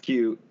to ask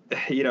you,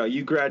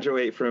 you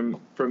graduate from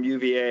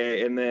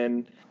UVA, and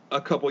then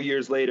a couple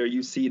years later,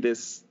 you see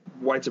this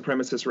white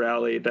supremacist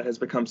rally that has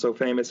become so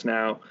famous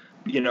now.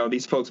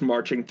 These folks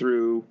marching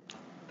through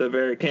the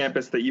very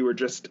campus that you were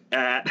just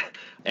at,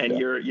 and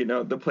you're,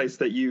 the place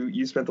that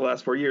you spent the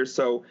last 4 years.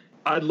 So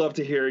I'd love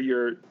to hear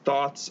your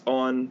thoughts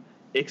on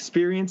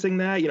experiencing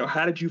that.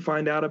 How did you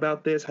find out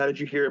about this? How did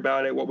you hear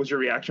about it? What was your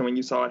reaction when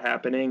you saw it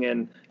happening?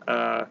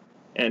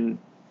 And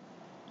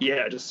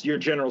yeah, just your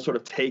general sort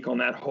of take on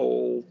that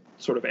whole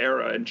sort of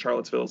era in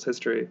Charlottesville's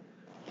history.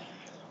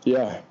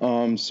 Yeah.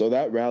 So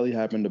that rally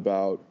happened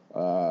about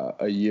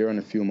a year and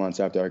a few months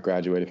after I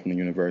graduated from the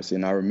university.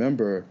 And I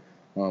remember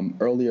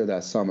earlier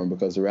that summer,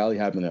 because the rally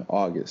happened in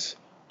August,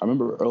 I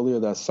remember earlier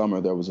that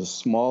summer there was a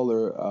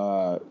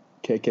smaller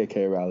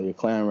KKK rally, a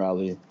Klan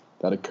rally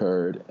that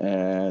occurred,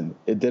 and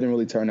it didn't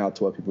really turn out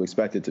to what people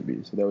expected it to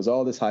be. So there was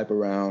all this hype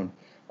around,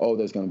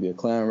 there's going to be a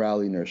Klan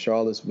rally near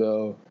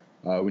Charlottesville.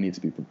 We need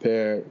to be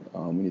prepared.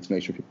 We need to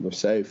make sure people are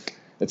safe,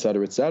 et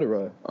cetera, et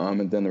cetera.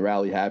 And then the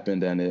rally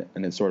happened, and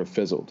it sort of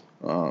fizzled.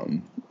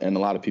 And a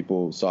lot of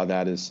people saw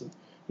that as,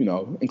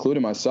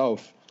 including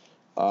myself,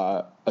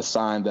 a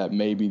sign that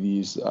maybe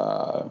these,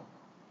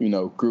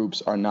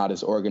 groups are not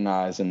as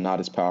organized and not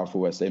as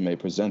powerful as they may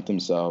present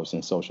themselves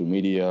in social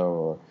media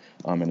or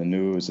in the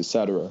news, et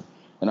cetera.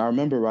 And I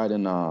remember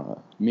writing,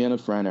 me and a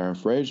friend, Erin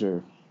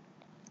Frazier,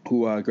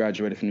 who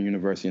graduated from the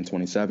university in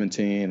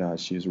 2017.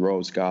 She's a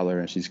Rhodes Scholar,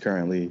 and she's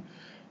currently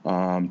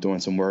doing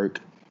some work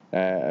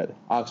at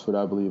Oxford,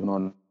 I believe, and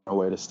on her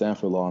way to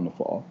Stanford Law in the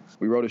fall.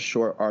 We wrote a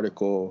short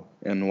article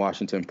in the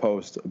Washington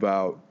Post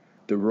about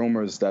the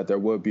rumors that there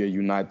would be a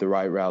Unite the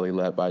Right rally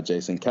led by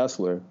Jason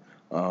Kessler,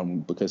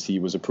 because he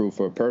was approved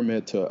for a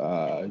permit to,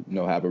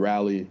 have a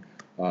rally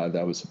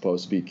that was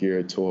supposed to be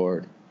geared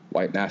toward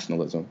white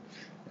nationalism.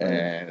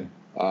 And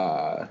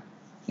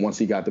once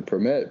he got the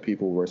permit,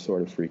 people were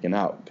sort of freaking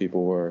out.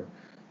 People were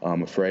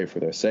afraid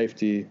for their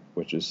safety,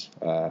 which is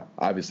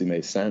obviously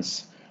made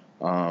sense.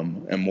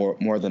 And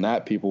more than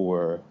that, people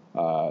were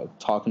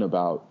talking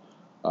about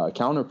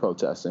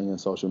counter-protesting in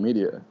social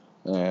media.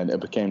 And it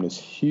became this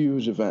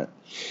huge event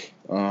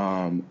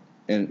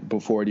and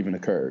before it even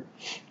occurred.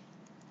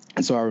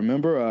 And so I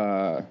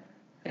remember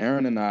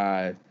Aaron and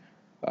I,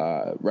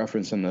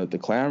 referencing the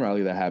Klan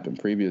rally that happened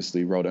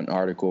previously, wrote an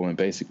article and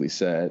basically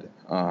said,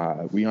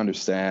 we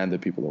understand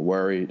that people are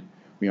worried.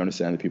 We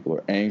understand that people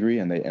are angry,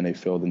 and they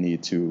feel the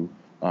need to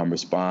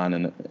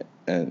respond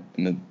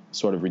and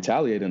sort of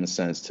retaliate, in a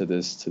sense, to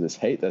this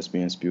hate that's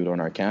being spewed on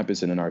our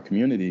campus and in our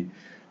community.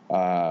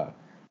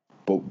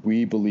 But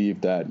we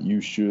believe that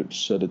you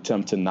should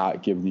attempt to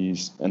not give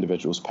these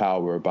individuals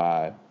power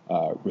by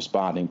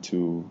responding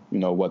to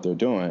what they're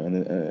doing.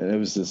 And it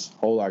was this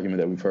whole argument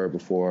that we've heard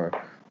before.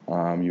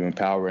 You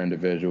empower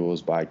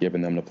individuals by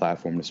giving them the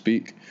platform to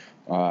speak.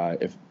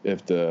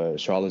 If the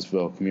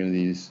Charlottesville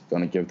community is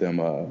going to give them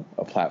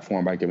a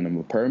platform by giving them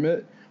a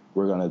permit,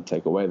 we're going to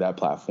take away that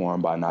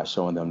platform by not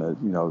showing them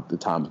the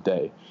time of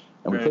day.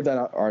 And we put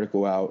that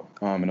article out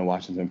in the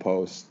Washington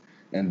Post.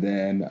 And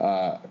then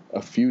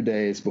a few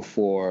days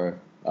before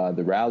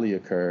the rally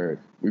occurred,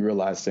 we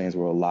realized things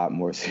were a lot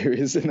more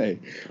serious than they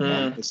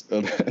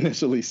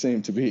initially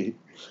seemed to be.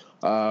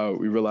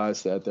 We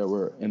realized that there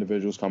were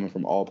individuals coming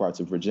from all parts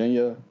of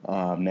Virginia,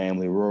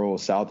 namely rural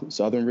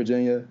southern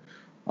Virginia.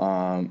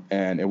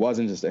 And it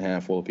wasn't just a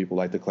handful of people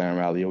like the Klan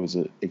rally. It was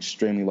an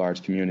extremely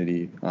large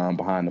community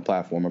behind the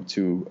platform of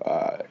two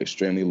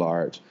extremely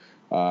large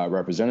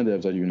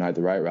representatives of the Unite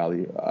the Right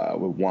rally,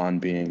 with one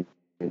being,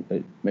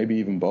 maybe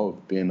even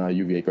both, being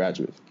UVA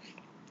graduates.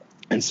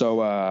 And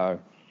so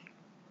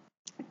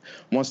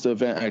once the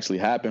event actually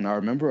happened, I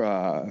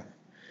remember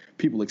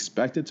people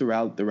expected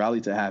the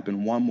rally to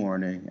happen one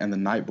morning, and the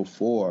night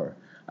before,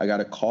 I got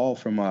a call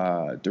from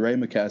DeRay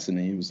McKesson, and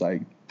he was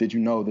like, "Did you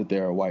know that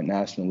there are white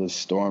nationalists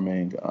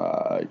storming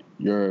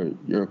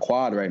your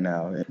quad right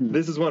now?"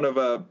 This is one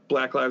of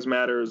Black Lives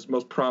Matter's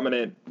most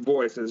prominent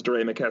voices,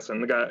 DeRay McKesson,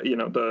 the guy,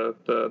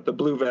 the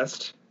blue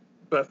vest.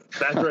 That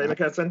DeRay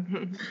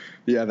McKesson?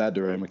 Yeah, that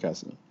DeRay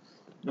McKesson.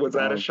 Was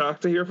that a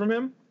shock to hear from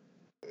him?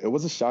 It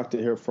was a shock to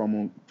hear from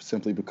him,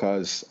 simply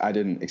because I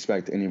didn't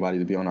expect anybody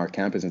to be on our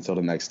campus until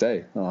the next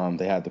day.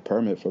 They had the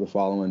permit for the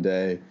following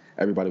day.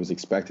 Everybody was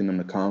expecting them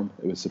to come.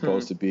 It was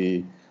supposed to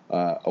be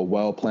a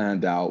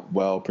well-planned out,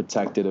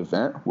 well-protected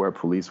event where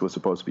police were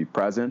supposed to be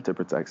present to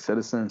protect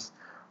citizens.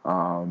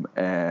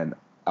 And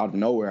out of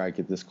nowhere, I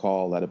get this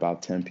call at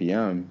about 10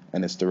 p.m.,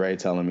 and it's DeRay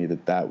telling me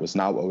that that was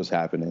not what was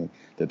happening,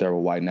 that there were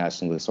white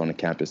nationalists on the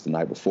campus the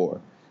night before,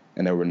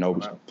 and there were no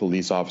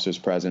police officers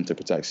present to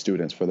protect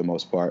students for the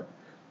most part.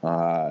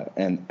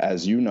 And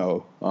as you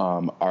know,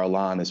 our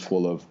line is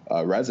full of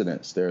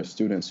residents. There are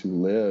students who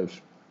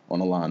live on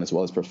the line as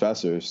well as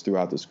professors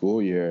throughout the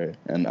school year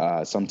and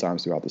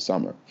sometimes throughout the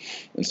summer.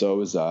 And so it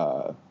was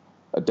a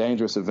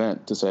dangerous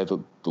event, to say the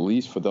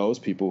least, for those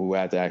people who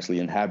had to actually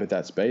inhabit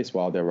that space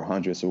while there were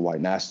hundreds of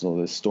white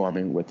nationalists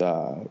storming with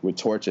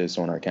torches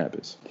on our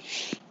campus.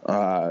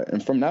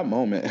 And from that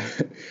moment,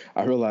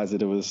 I realized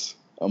that it was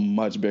a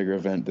much bigger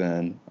event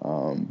than,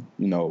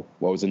 what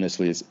was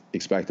initially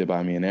expected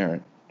by me and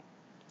Aaron.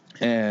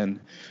 And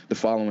the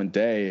following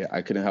day,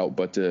 I couldn't help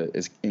but to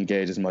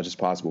engage as much as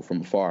possible from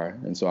afar.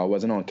 And so I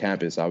wasn't on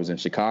campus. I was in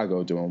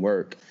Chicago doing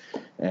work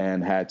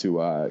and had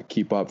to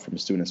keep up from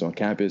students on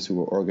campus who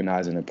were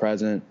organizing and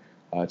present,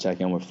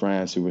 check in with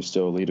friends who were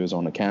still leaders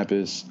on the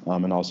campus,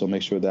 and also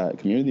make sure that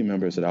community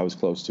members that I was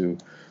close to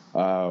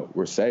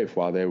were safe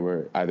while they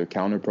were either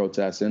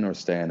counter-protesting or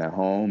staying at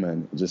home,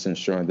 and just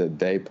ensuring that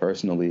they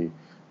personally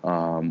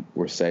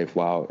were safe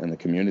while in the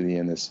community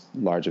and this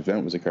large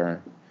event was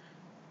occurring.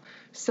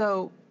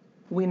 So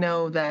we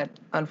know that,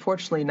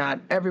 unfortunately, not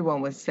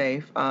everyone was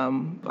safe.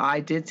 I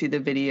did see the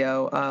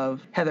video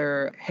of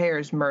Heather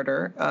Hayer's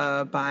murder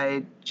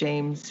by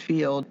James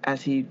Field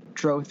as he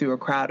drove through a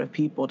crowd of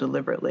people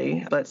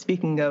deliberately. But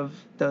speaking of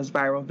those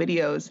viral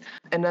videos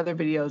and other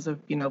videos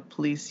of,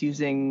 police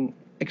using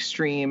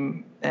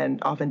extreme and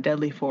often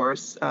deadly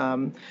force,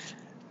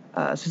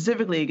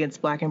 specifically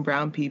against Black and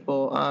brown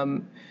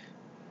people,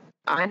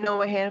 I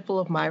know a handful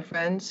of my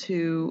friends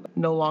who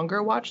no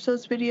longer watch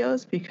those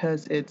videos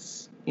because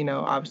it's,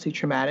 obviously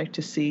traumatic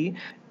to see.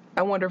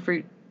 I wonder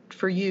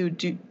for you,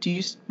 do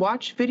you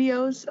watch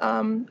videos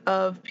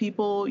of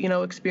people,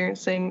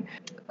 experiencing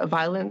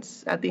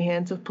violence at the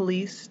hands of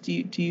police? Do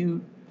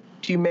you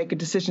make a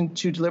decision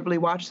to deliberately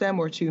watch them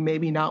or to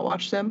maybe not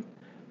watch them?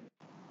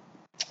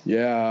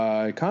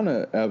 Yeah, it kind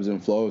of ebbs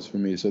and flows for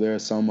me. So there are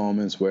some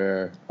moments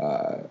where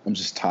I'm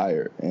just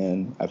tired,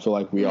 and I feel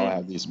like we all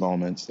have these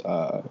moments.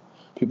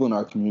 People in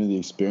our community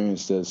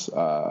experience this,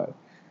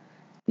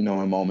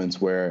 in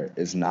moments where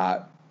it's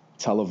not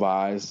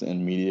televised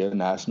in media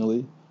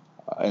nationally,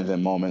 and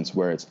then moments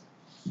where it's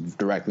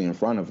directly in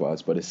front of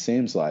us. But it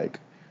seems like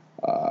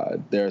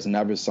there's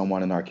never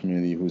someone in our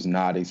community who's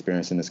not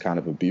experiencing this kind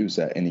of abuse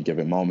at any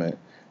given moment.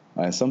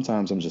 And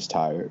sometimes I'm just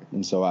tired,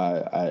 and so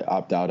I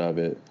opt out of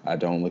it. I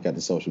don't look at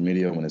the social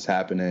media when it's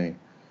happening.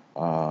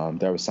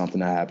 There was something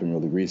that happened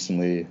really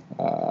recently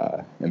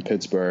in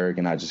Pittsburgh,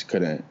 and I just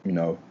couldn't,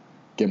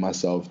 give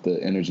myself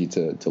the energy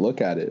to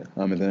look at it.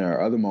 And then there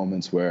are other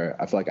moments where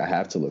I feel like I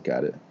have to look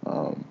at it.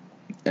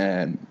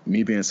 And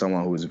me being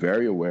someone who is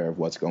very aware of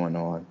what's going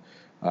on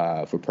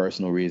for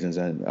personal reasons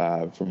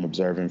and from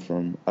observing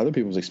from other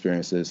people's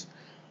experiences,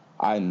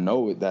 I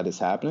know that it's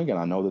happening, and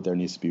I know that there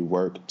needs to be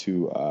work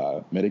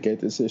to mitigate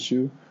this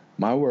issue.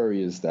 My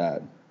worry is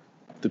that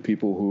the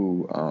people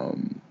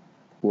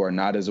who are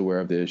not as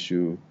aware of the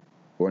issue,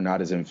 who are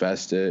not as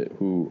invested,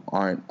 who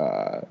aren't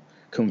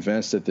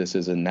convinced that this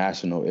is a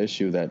national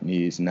issue that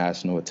needs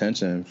national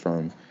attention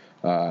from,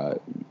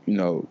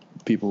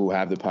 people who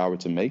have the power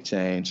to make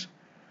change,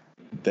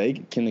 they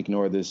can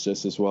ignore this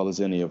just as well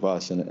as any of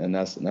us. And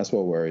that's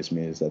what worries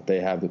me, is that they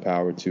have the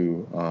power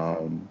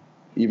to,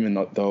 even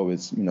though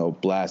it's,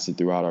 blasted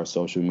throughout our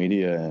social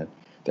media, and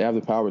they have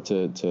the power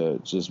to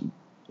just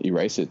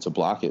erase it, to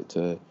block it,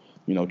 to,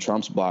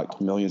 Trump's blocked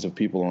millions of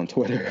people on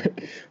Twitter.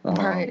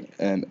 Right.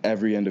 And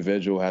every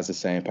individual has the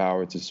same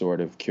power to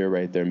sort of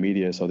curate their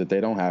media so that they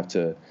don't have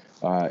to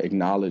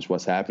acknowledge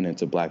what's happening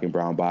to Black and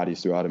brown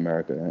bodies throughout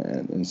America.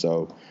 And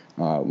so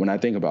when I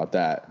think about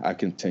that, I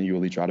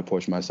continually try to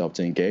push myself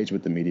to engage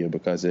with the media,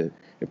 because it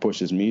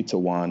pushes me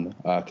to,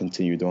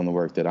 continue doing the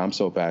work that I'm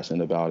so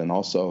passionate about, and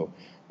also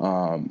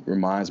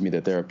reminds me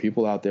that there are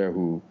people out there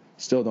who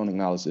still don't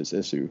acknowledge this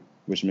issue,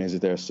 which means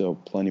that there's still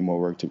plenty more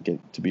work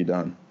to be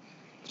done.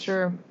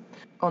 Sure.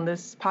 On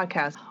this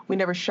podcast, we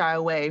never shy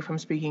away from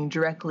speaking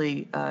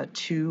directly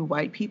to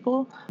white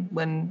people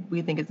when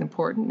we think it's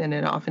important, and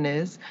it often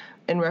is.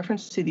 In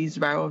reference to these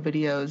viral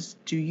videos,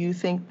 do you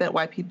think that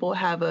white people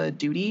have a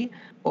duty,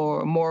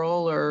 or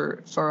moral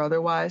or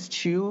otherwise,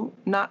 to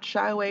not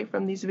shy away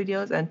from these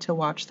videos and to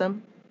watch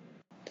them?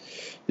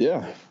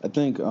 Yeah, I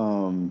think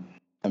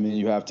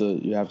you have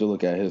to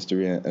look at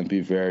history and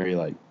be very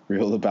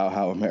real about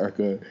how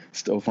America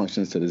still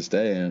functions to this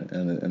day,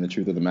 and the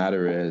truth of the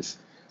matter is,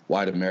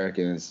 white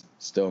Americans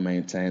still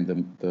maintain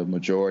the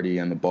majority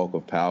and the bulk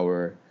of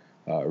power,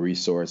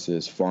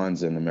 resources,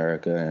 funds in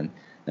America.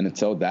 And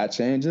until that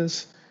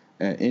changes,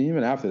 and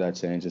even after that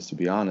changes, to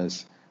be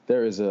honest,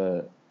 there is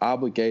a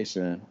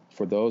obligation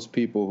for those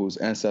people whose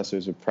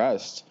ancestors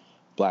oppressed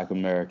Black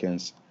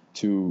Americans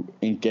to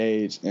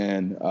engage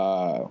in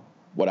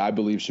what I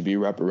believe should be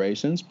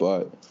reparations,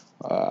 but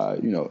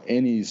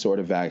any sort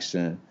of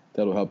action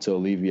that'll help to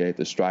alleviate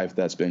the strife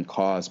that's been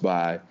caused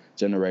by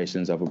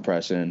generations of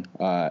oppression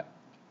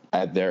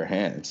at their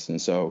hands.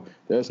 And so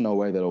there's no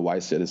way that a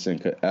white citizen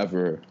could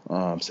ever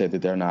say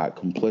that they're not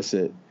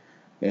complicit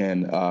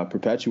in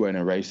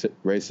perpetuating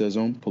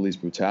racism, police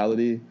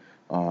brutality,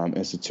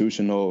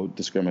 institutional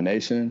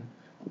discrimination,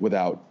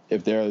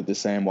 if they're the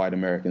same white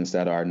Americans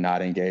that are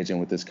not engaging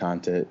with this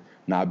content,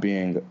 not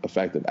being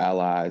effective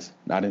allies,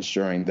 not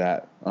ensuring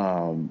that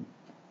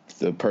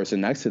the person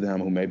next to them,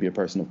 who may be a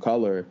person of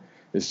color,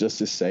 is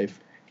just as safe,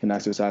 can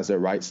exercise their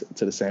rights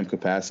to the same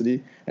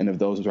capacity. And if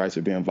those rights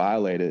are being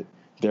violated,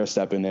 they're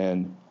stepping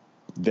in,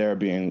 they're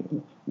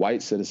being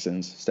white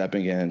citizens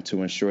stepping in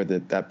to ensure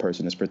that that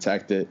person is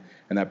protected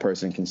and that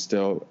person can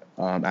still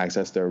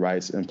access their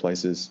rights in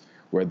places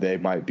where they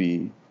might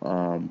be,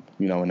 in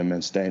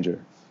immense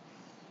danger.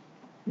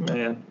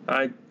 Man,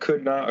 I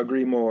could not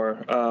agree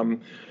more.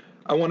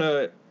 I want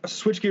to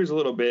switch gears a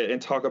little bit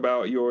and talk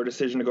about your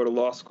decision to go to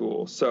law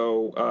school.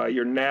 So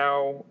you're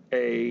now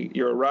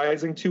you're a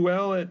rising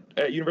 2L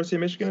at University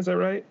of Michigan, is that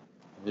right?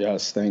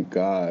 Yes, thank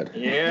God.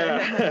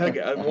 Yeah,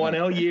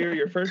 1L year.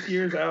 Your first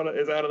year is out of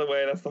the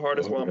way. That's the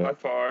hardest one by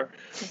far.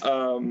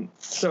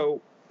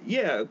 So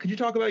yeah, could you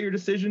talk about your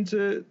decision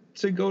to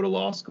go to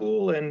law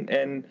school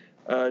and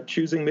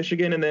choosing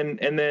Michigan, and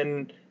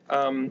then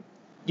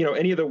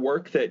any of the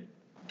work that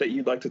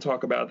you'd like to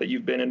talk about that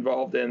you've been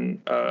involved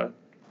in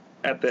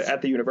at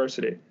the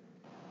university?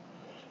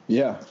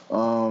 Yeah.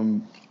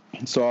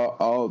 So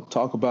I'll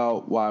talk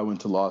about why I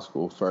went to law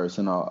school first,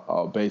 and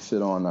I'll base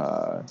it on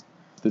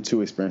the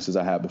two experiences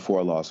I had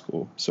before law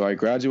school. So I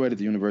graduated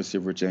the University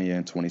of Virginia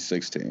in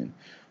 2016.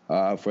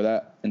 For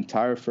that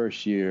entire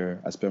first year,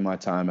 I spent my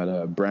time at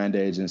a brand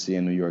agency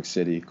in New York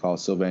City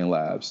called Sylvain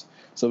Labs.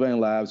 Sylvain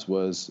Labs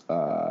was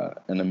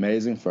an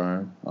amazing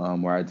firm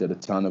where I did a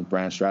ton of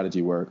brand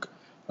strategy work,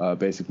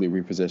 basically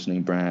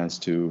repositioning brands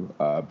to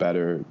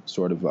better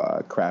sort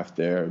of craft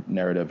their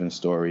narrative and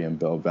story and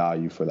build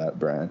value for that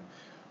brand.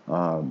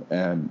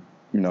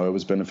 It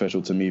was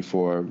beneficial to me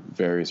for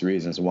various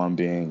reasons. One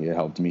being it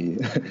helped me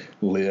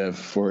live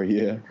for a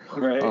year.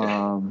 Right.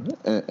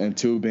 And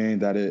two being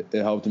that it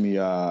helped me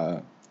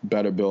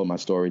better build my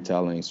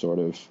storytelling sort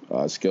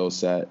of skill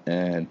set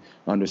and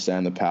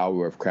understand the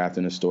power of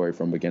crafting a story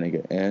from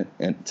beginning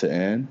to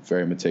end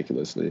very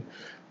meticulously.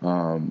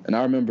 And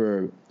I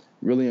remember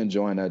really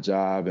enjoying that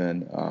job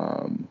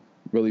and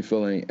really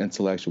feeling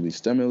intellectually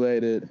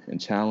stimulated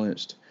and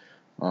challenged,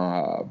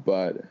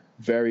 but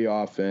very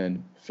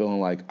often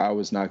feeling like I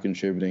was not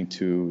contributing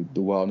to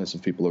the wellness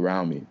of people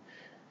around me.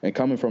 And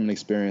coming from an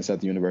experience at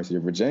the University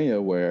of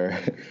Virginia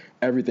where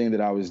everything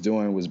that I was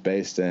doing was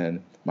based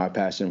in my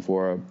passion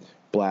for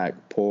Black,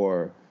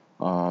 poor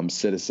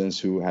citizens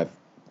who have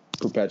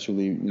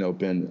perpetually,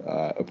 been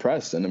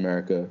oppressed in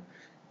America,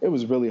 it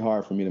was really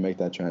hard for me to make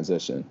that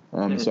transition.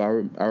 So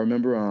I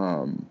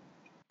remember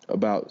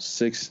about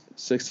six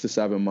to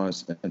 7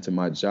 months into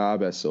my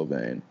job at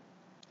Sylvain,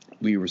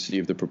 we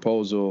received a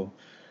proposal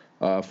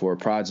for a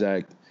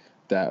project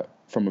that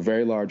from a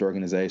very large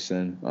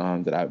organization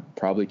that I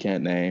probably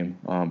can't name,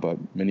 but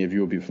many of you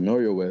will be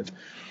familiar with,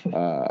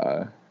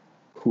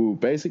 who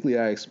basically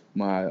asked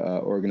my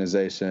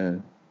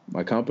organization,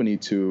 my company,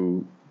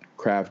 to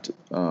craft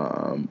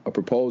a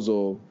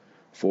proposal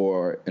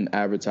for an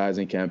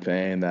advertising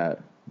campaign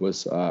that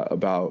was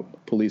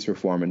about police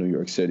reform in New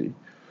York City.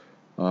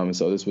 And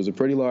so this was a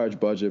pretty large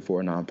budget for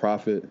a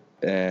nonprofit,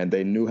 and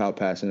they knew how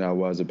passionate I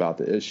was about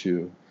the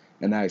issue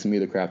and asked me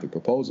to craft a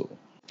proposal.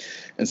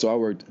 And so I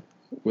worked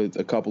with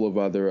a couple of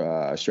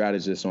other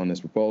strategists on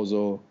this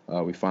proposal.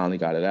 We finally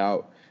got it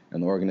out,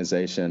 and the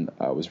organization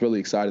was really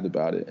excited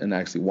about it and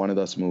actually wanted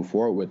us to move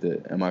forward with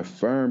it. And my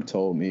firm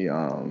told me,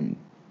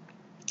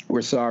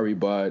 we're sorry,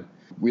 but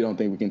we don't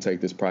think we can take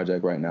this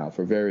project right now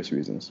for various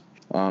reasons.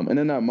 And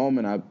in that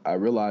moment, I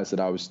realized that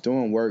I was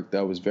doing work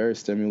that was very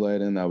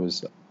stimulating, that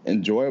was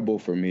enjoyable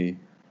for me,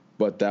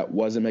 but that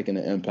wasn't making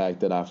the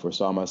impact that I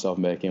foresaw myself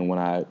making when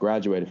I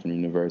graduated from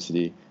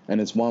university. And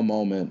it's one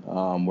moment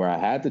where I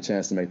had the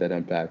chance to make that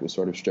impact was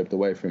sort of stripped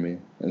away from me.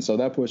 And so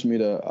that pushed me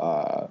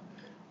to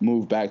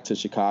move back to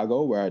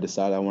Chicago, where I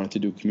decided I wanted to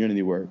do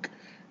community work.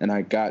 And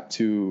I got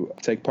to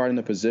take part in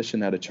a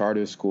position at a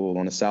charter school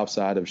on the south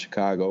side of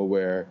Chicago,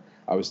 where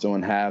I was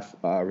doing half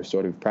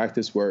restorative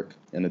practice work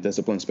in a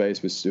discipline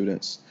space with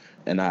students.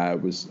 And I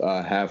was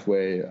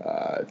halfway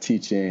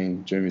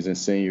teaching juniors and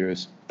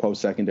seniors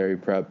post-secondary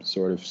prep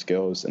sort of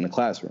skills in the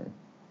classroom.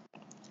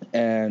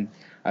 And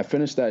I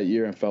finished that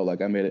year and felt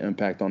like I made an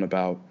impact on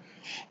about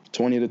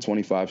 20 to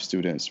 25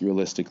 students,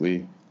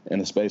 realistically, in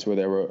a space where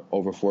there were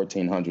over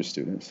 1,400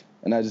 students.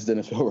 And that just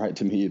didn't feel right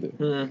to me either.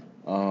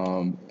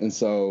 Mm-hmm. And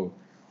so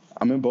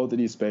I'm in both of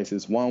these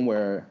spaces, one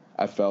where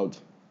I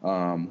felt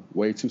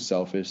way too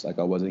selfish, like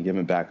I wasn't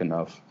giving back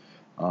enough.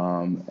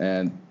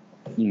 And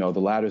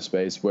the latter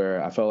space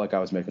where I felt like I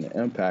was making an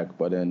impact,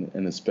 but in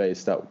a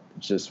space that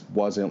just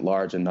wasn't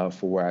large enough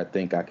for where I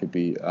think I could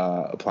be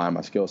applying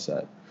my skill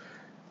set.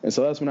 And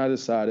so that's when I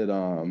decided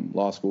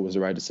law school was the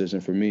right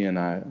decision for me. And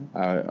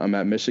I'm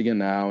at Michigan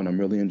now, and I'm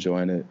really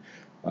enjoying it.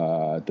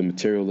 The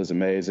material is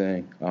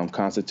amazing.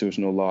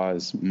 Constitutional law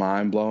is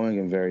mind-blowing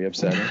and very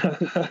upsetting.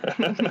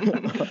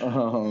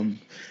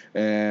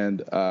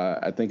 And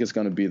I think it's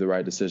going to be the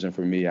right decision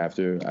for me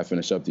after I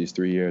finish up these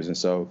 3 years. And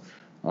so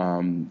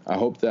I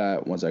hope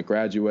that once I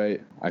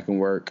graduate, I can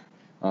work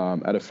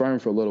at a firm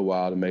for a little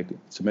while to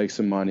make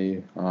some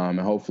money, and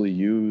hopefully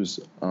use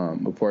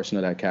a portion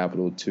of that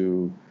capital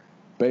to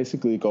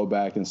basically go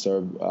back and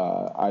serve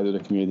either the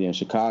community in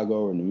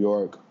Chicago or New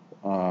York.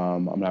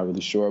 I'm not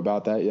really sure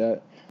about that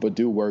yet, but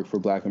do work for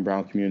Black and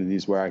brown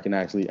communities where I can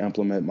actually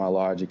implement my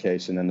law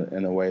education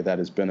in a way that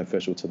is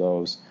beneficial to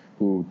those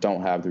who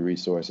don't have the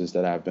resources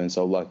that I've been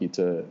so lucky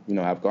to,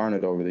 have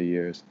garnered over the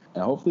years,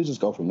 and hopefully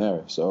just go from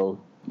there. So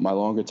my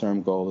longer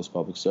term goal is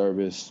public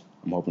service.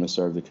 I'm hoping to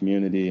serve the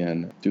community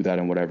and do that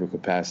in whatever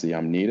capacity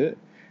I'm needed,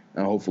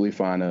 and hopefully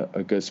find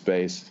a good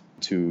space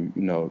to,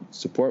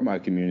 support my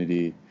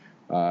community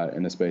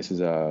in the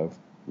spaces of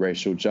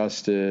racial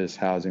justice,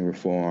 housing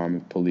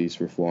reform,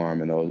 police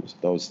reform, and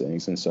those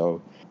things. And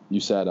so you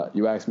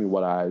asked me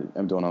what I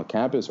am doing on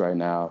campus right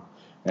now,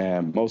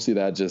 and mostly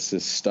that just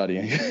is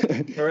studying.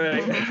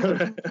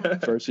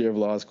 Right. First year of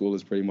law school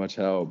is pretty much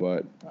hell,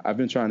 but I've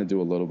been trying to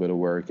do a little bit of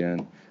work,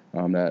 and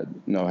that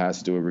has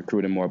to do with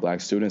recruiting more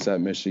Black students at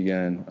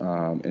Michigan,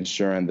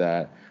 ensuring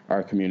that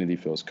our community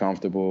feels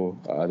comfortable.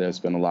 There's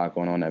been a lot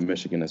going on at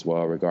Michigan as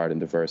well regarding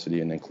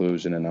diversity and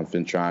inclusion, and I've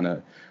been trying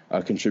to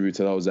contribute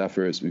to those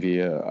efforts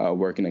via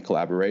working in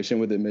collaboration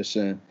with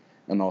admission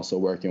and also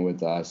working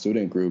with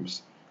student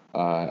groups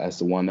as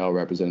the 1L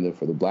representative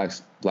for the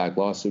Black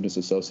Law Students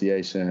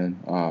Association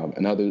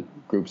and other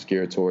groups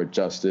geared toward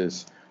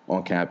justice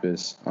on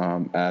campus,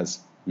 as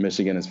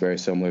Michigan is very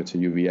similar to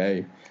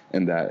UVA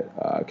in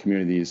that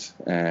communities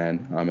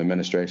and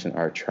administration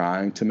are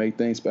trying to make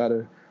things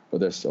better, but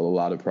there's still a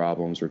lot of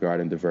problems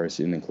regarding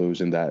diversity and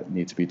inclusion that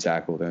need to be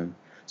tackled. And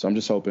so I'm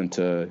just hoping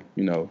to,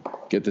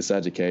 get this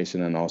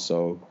education and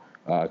also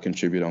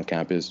contribute on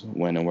campus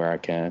when and where I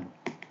can.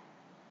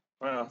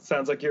 Wow,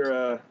 sounds like you're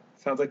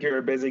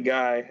a busy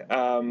guy.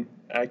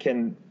 I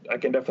can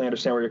definitely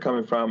understand where you're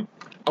coming from.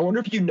 I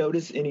wonder if you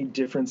notice any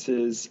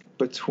differences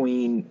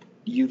between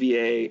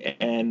UVA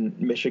and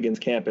Michigan's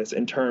campus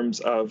in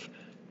terms of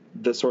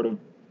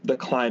the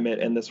climate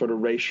and the sort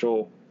of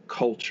racial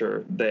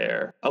culture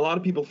there. A lot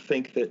of people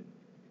think that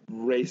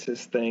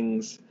racist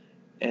things,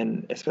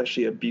 and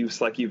especially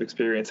abuse like you've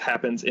experienced,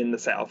 happens in the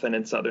South and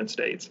in southern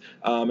states.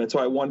 And so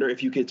I wonder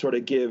if you could sort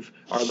of give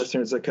our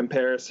listeners a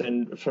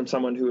comparison from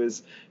someone who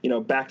is,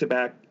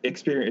 back-to-back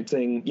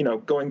experiencing,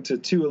 going to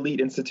two elite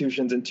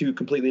institutions in two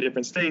completely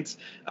different states,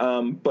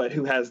 but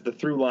who has the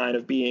through line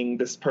of being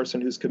this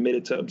person who's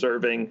committed to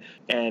observing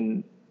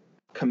and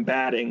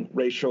combating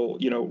racial,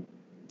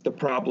 the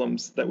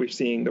problems that we're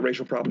seeing, the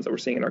racial problems that we're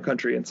seeing in our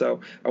country. And so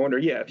I wonder,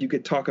 if you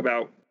could talk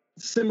about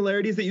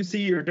similarities that you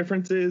see or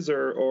differences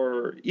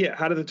or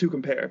how do the two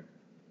compare?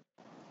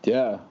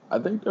 Yeah, I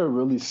think they're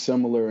really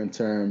similar in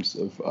terms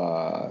of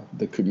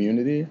the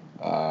community.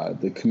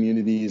 The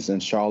communities in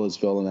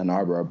Charlottesville and Ann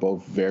Arbor are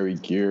both very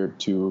geared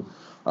to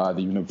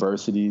the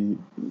universities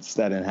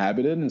that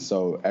inhabit it. And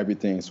so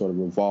everything sort of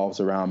revolves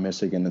around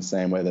Michigan the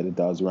same way that it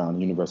does around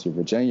the University of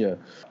Virginia.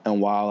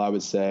 And while I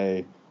would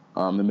say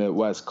the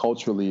Midwest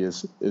culturally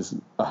is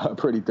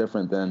pretty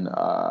different than,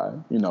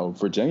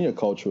 Virginia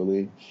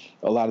culturally,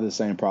 a lot of the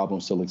same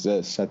problems still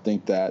exist. I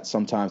think that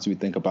sometimes we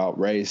think about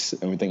race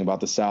and we think about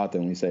the South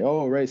and we say,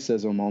 oh,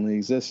 racism only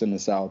exists in the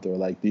South, or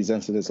like these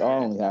incidents are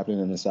only happening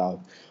in the South.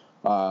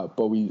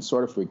 But we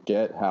sort of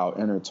forget how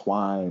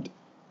intertwined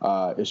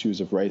issues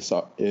of race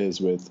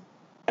is with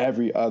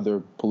every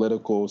other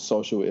political,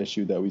 social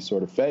issue that we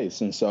sort of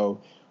face. And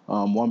so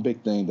one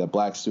big thing that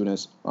Black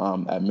students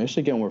at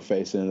Michigan were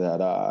facing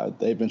that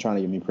they've been trying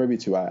to get me privy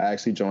to, I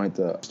actually joined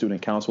the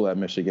student council at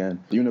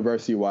Michigan, the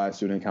university-wide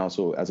student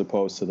council, as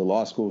opposed to the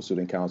law school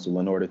student council,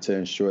 in order to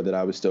ensure that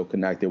I was still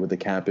connected with the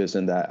campus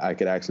and that I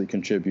could actually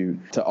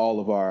contribute to all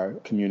of our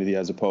community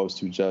as opposed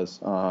to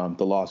just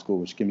the law school,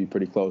 which can be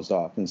pretty closed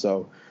off. And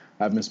so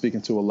I've been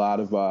speaking to a lot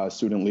of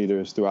student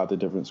leaders throughout the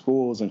different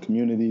schools and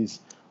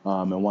communities.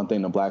 And one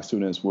thing the Black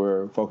students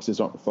were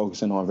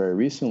focusing on very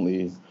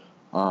recently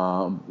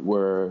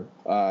were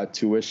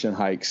tuition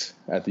hikes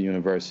at the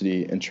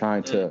university and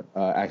trying to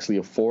actually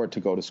afford to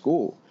go to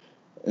school.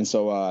 And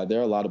so there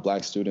are a lot of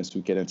Black students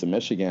who get into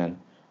Michigan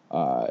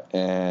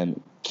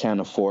and can't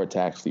afford to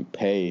actually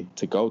pay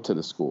to go to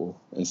the school.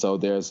 And so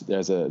there's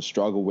a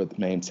struggle with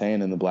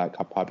maintaining the Black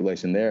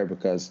population there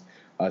because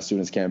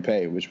students can't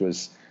pay, which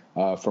was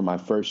for my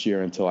first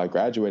year until I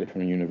graduated from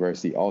the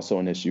university, also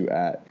an issue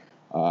at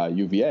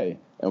UVA.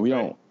 And we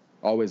don't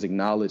always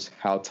acknowledge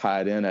how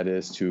tied in that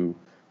is to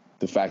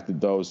the fact that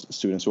those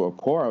students who are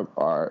poor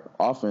are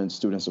often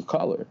students of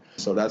color.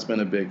 So that's been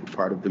a big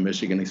part of the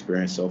Michigan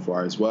experience so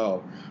far as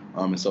well.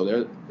 And so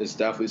there's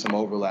definitely some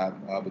overlap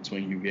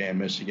between UVA and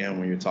Michigan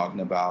when you're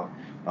talking about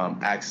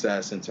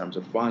access in terms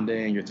of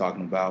funding. You're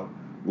talking about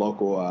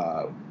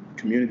local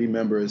community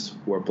members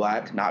who are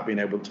Black not being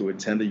able to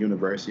attend the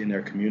university in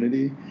their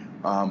community.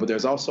 But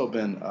there's also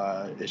been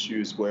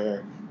issues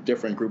where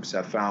different groups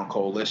have found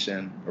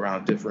coalition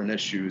around different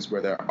issues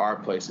where there are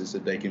places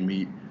that they can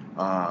meet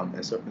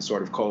and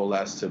sort of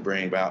coalesce to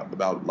bring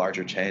about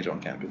larger change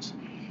on campus.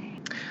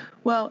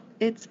 Well,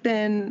 it's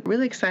been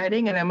really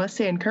exciting and I must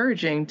say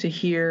encouraging to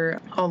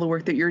hear all the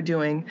work that you're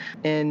doing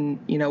in,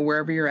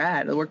 wherever you're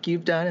at, the work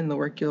you've done and the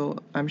work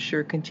you'll, I'm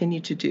sure,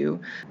 continue to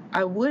do.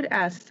 I would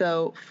ask,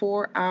 though,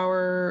 for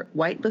our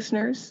white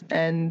listeners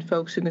and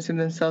folks who consider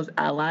themselves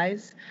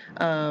allies,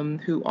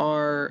 who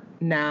are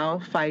now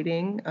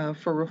fighting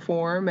for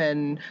reform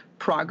and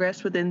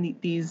progress within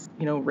these,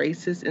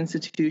 racist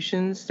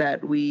institutions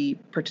that we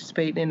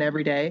participate in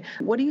every day.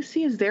 What do you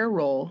see as their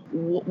role?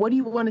 What do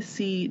you want to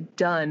see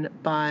done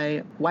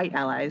by white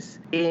allies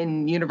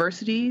in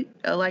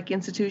university-like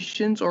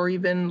institutions or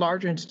even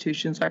larger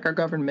institutions like our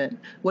government?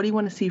 What do you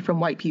want to see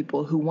from white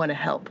people who want to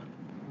help?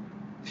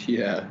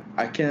 Yeah,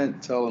 I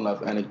can't tell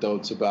enough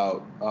anecdotes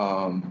about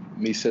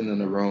me sitting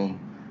in a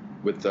room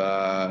with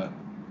a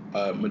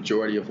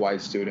majority of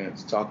white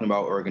students talking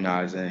about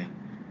organizing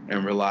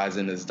and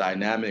realizing this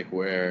dynamic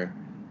where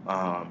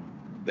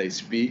they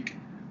speak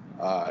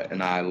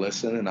and I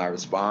listen and I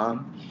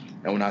respond.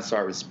 And when I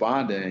start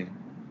responding,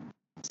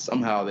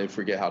 somehow they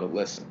forget how to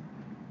listen.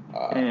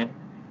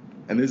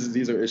 And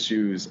these are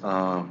issues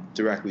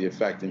directly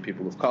affecting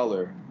people of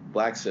color,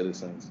 Black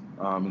citizens.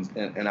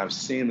 And I've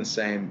seen the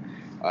same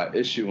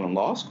issue in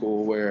law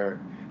school where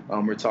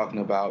we're talking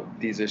about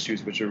these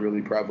issues which are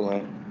really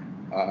prevalent.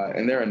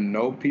 And there are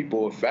no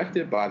people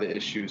affected by the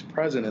issues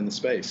present in the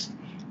space.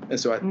 And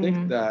so I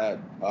think that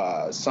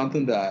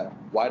something that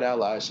white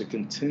allies should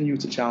continue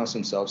to challenge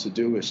themselves to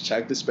do is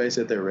check the space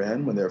that they're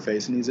in when they're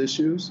facing these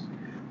issues.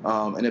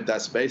 And if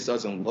that space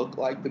doesn't look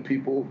like the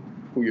people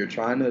who you're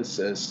trying to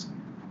assist,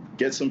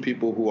 get some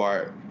people who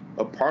are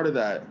a part of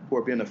that, who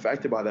are being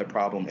affected by that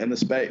problem in the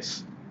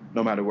space,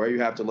 no matter where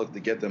you have to look to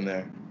get them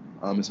there.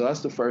 And so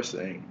that's the first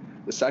thing.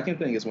 The second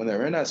thing is when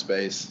they're in that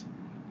space,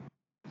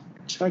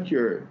 check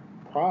your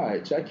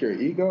pride, check your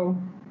ego,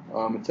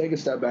 and take a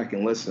step back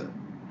and listen.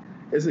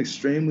 It's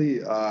extremely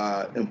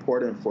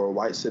important for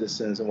white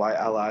citizens and white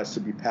allies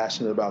to be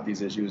passionate about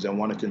these issues and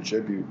want to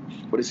contribute.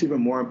 But it's even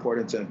more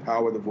important to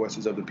empower the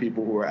voices of the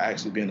people who are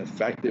actually being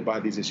affected by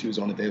these issues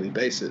on a daily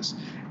basis.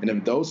 And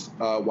if those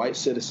white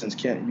citizens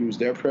can't use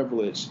their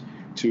privilege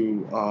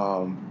to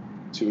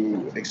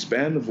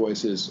expand the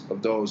voices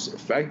of those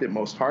affected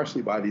most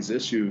harshly by these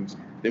issues,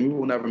 then we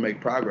will never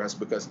make progress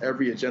because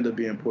every agenda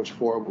being pushed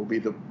forward will be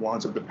the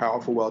ones of the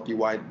powerful, wealthy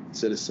white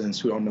citizens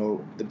who don't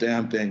know the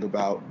damn thing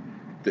about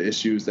the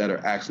issues that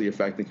are actually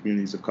affecting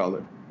communities of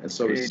color. And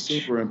so it's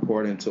super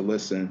important to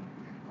listen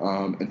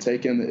and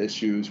take in the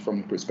issues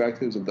from the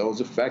perspectives of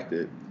those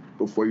affected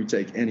before you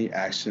take any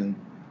action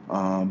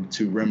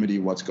to remedy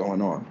what's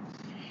going on.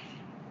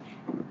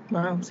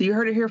 Wow. So you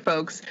heard it here,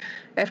 folks.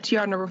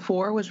 FTR number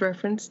 4 was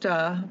referenced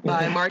by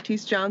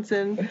Martese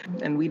Johnson,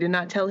 and we did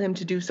not tell him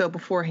to do so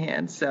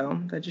beforehand. So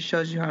that just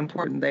shows you how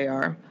important they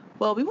are.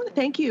 Well, we want to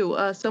thank you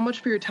so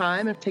much for your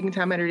time and taking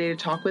time out of your day to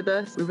talk with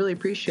us. We really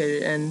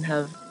appreciate it and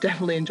have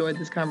definitely enjoyed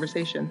this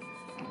conversation.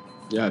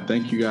 Yeah,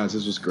 thank you guys.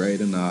 This was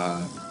great, and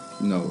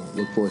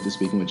look forward to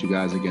speaking with you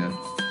guys again.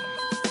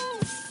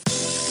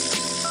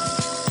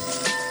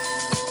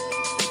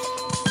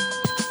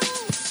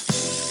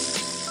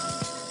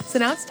 So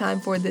now it's time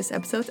for this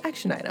episode's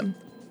action item.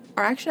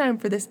 Our action item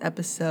for this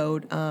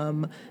episode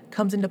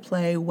comes into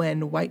play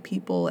when white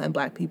people and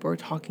Black people are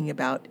talking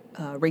about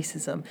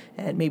racism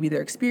and maybe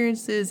their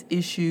experiences,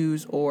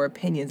 issues, or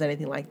opinions,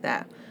 anything like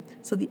that.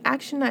 So the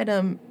action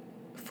item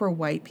for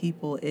white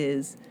people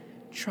is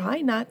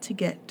try not to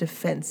get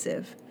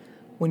defensive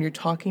when you're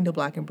talking to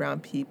Black and brown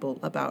people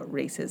about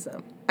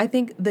racism. I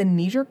think the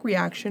knee-jerk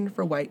reaction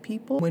for white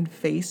people when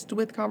faced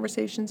with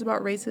conversations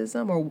about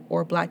racism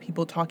or Black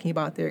people talking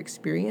about their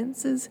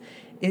experiences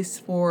is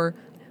for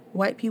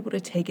white people to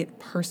take it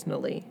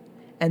personally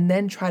and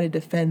then try to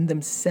defend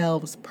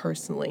themselves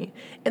personally.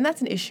 And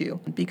that's an issue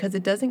because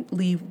it doesn't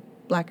leave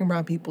Black and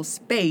brown people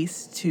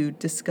space to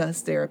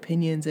discuss their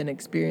opinions and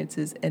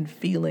experiences and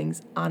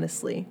feelings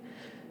honestly.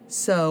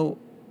 So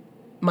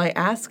my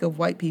ask of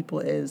white people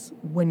is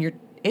when you're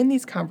in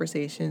these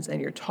conversations and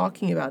you're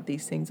talking about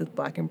these things with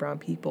Black and brown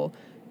people,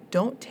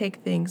 don't take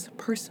things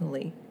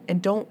personally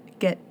and don't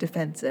get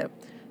defensive.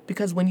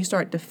 Because when you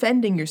start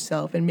defending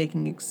yourself and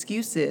making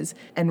excuses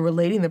and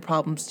relating the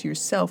problems to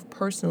yourself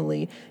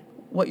personally,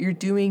 what you're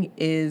doing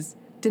is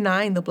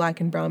denying the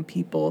Black and brown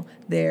people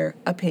their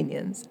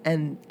opinions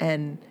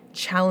and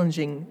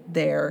challenging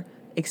their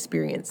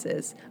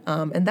experiences.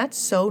 And that's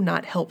so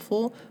not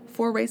helpful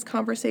for race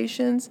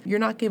conversations. You're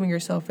not giving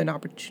yourself an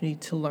opportunity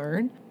to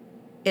learn.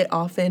 It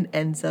often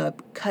ends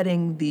up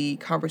cutting the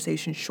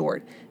conversation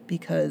short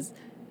because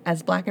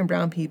as Black and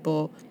brown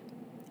people,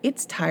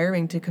 it's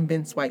tiring to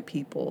convince white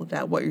people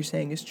that what you're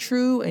saying is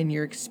true and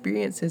your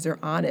experiences are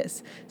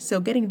honest.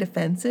 So getting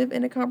defensive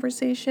in a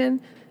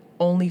conversation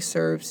only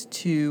serves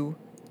to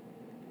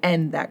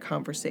end that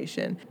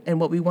conversation. And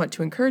what we want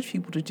to encourage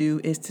people to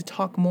do is to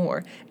talk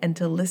more and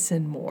to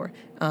listen more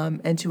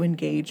and to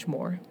engage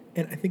more.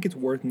 And I think it's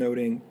worth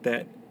noting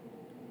that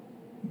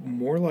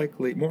more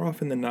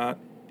often than not,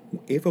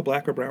 if a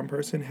black or brown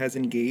person has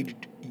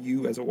engaged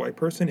you as a white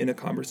person in a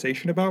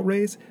conversation about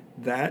race,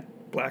 that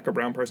black or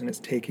brown person is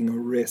taking a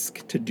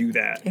risk to do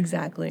that.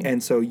 Exactly.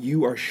 And so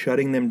you are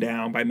shutting them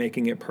down by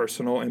making it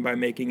personal and by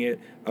making it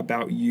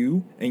about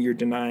you, and you're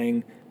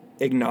denying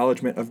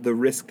acknowledgement of the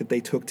risk that they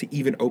took to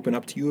even open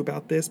up to you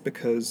about this,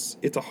 because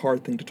it's a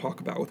hard thing to talk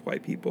about with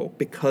white people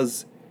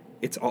because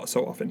it's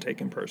so often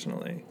taken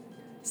personally.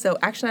 So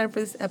action item for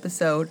this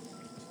episode: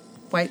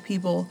 white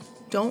people,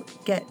 don't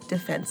get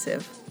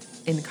defensive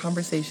in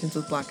conversations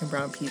with black and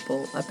brown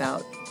people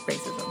about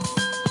racism.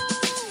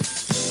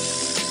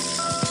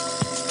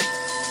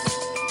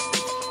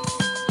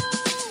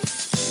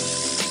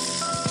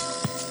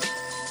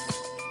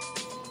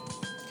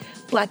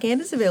 Black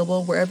and is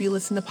available wherever you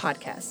listen to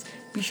podcasts.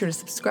 Be sure to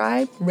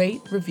subscribe,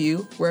 rate,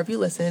 review wherever you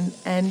listen,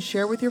 and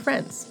share with your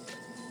friends.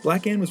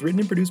 Black and was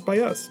written and produced by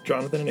us,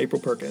 Johnathan and April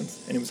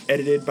Perkins, and it was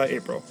edited by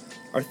April.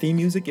 Our theme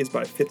music is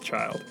by Fifth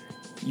Child.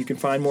 You can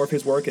find more of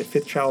his work at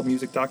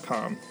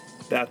fifthchildmusic.com.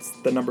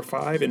 That's the number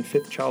 5 and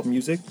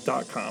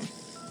fifthchildmusic.com.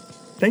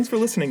 Thanks for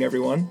listening,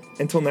 everyone.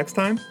 Until next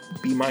time,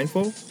 be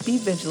mindful, be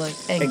vigilant,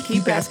 and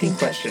keep asking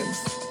questions.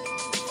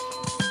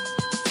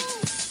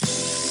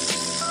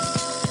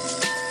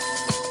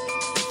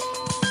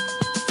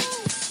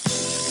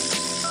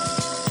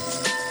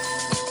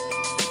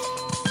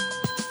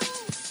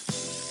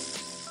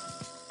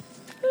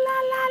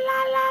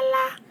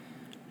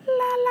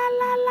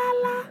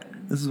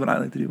 This is what I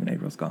like to do when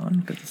April's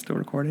gone, because it's still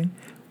recording.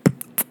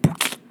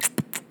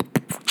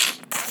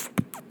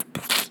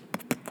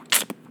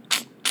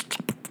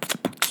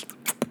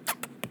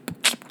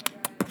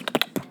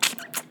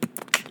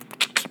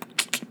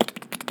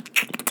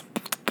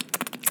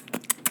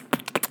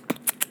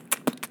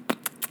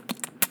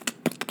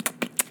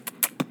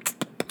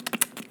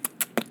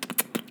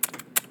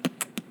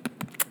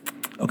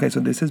 Okay,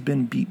 so this has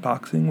been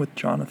Beatboxing with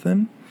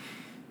Johnathan.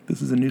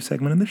 This is a new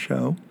segment of the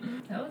show.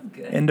 That was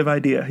good. End of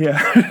idea,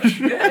 yeah.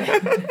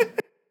 Good.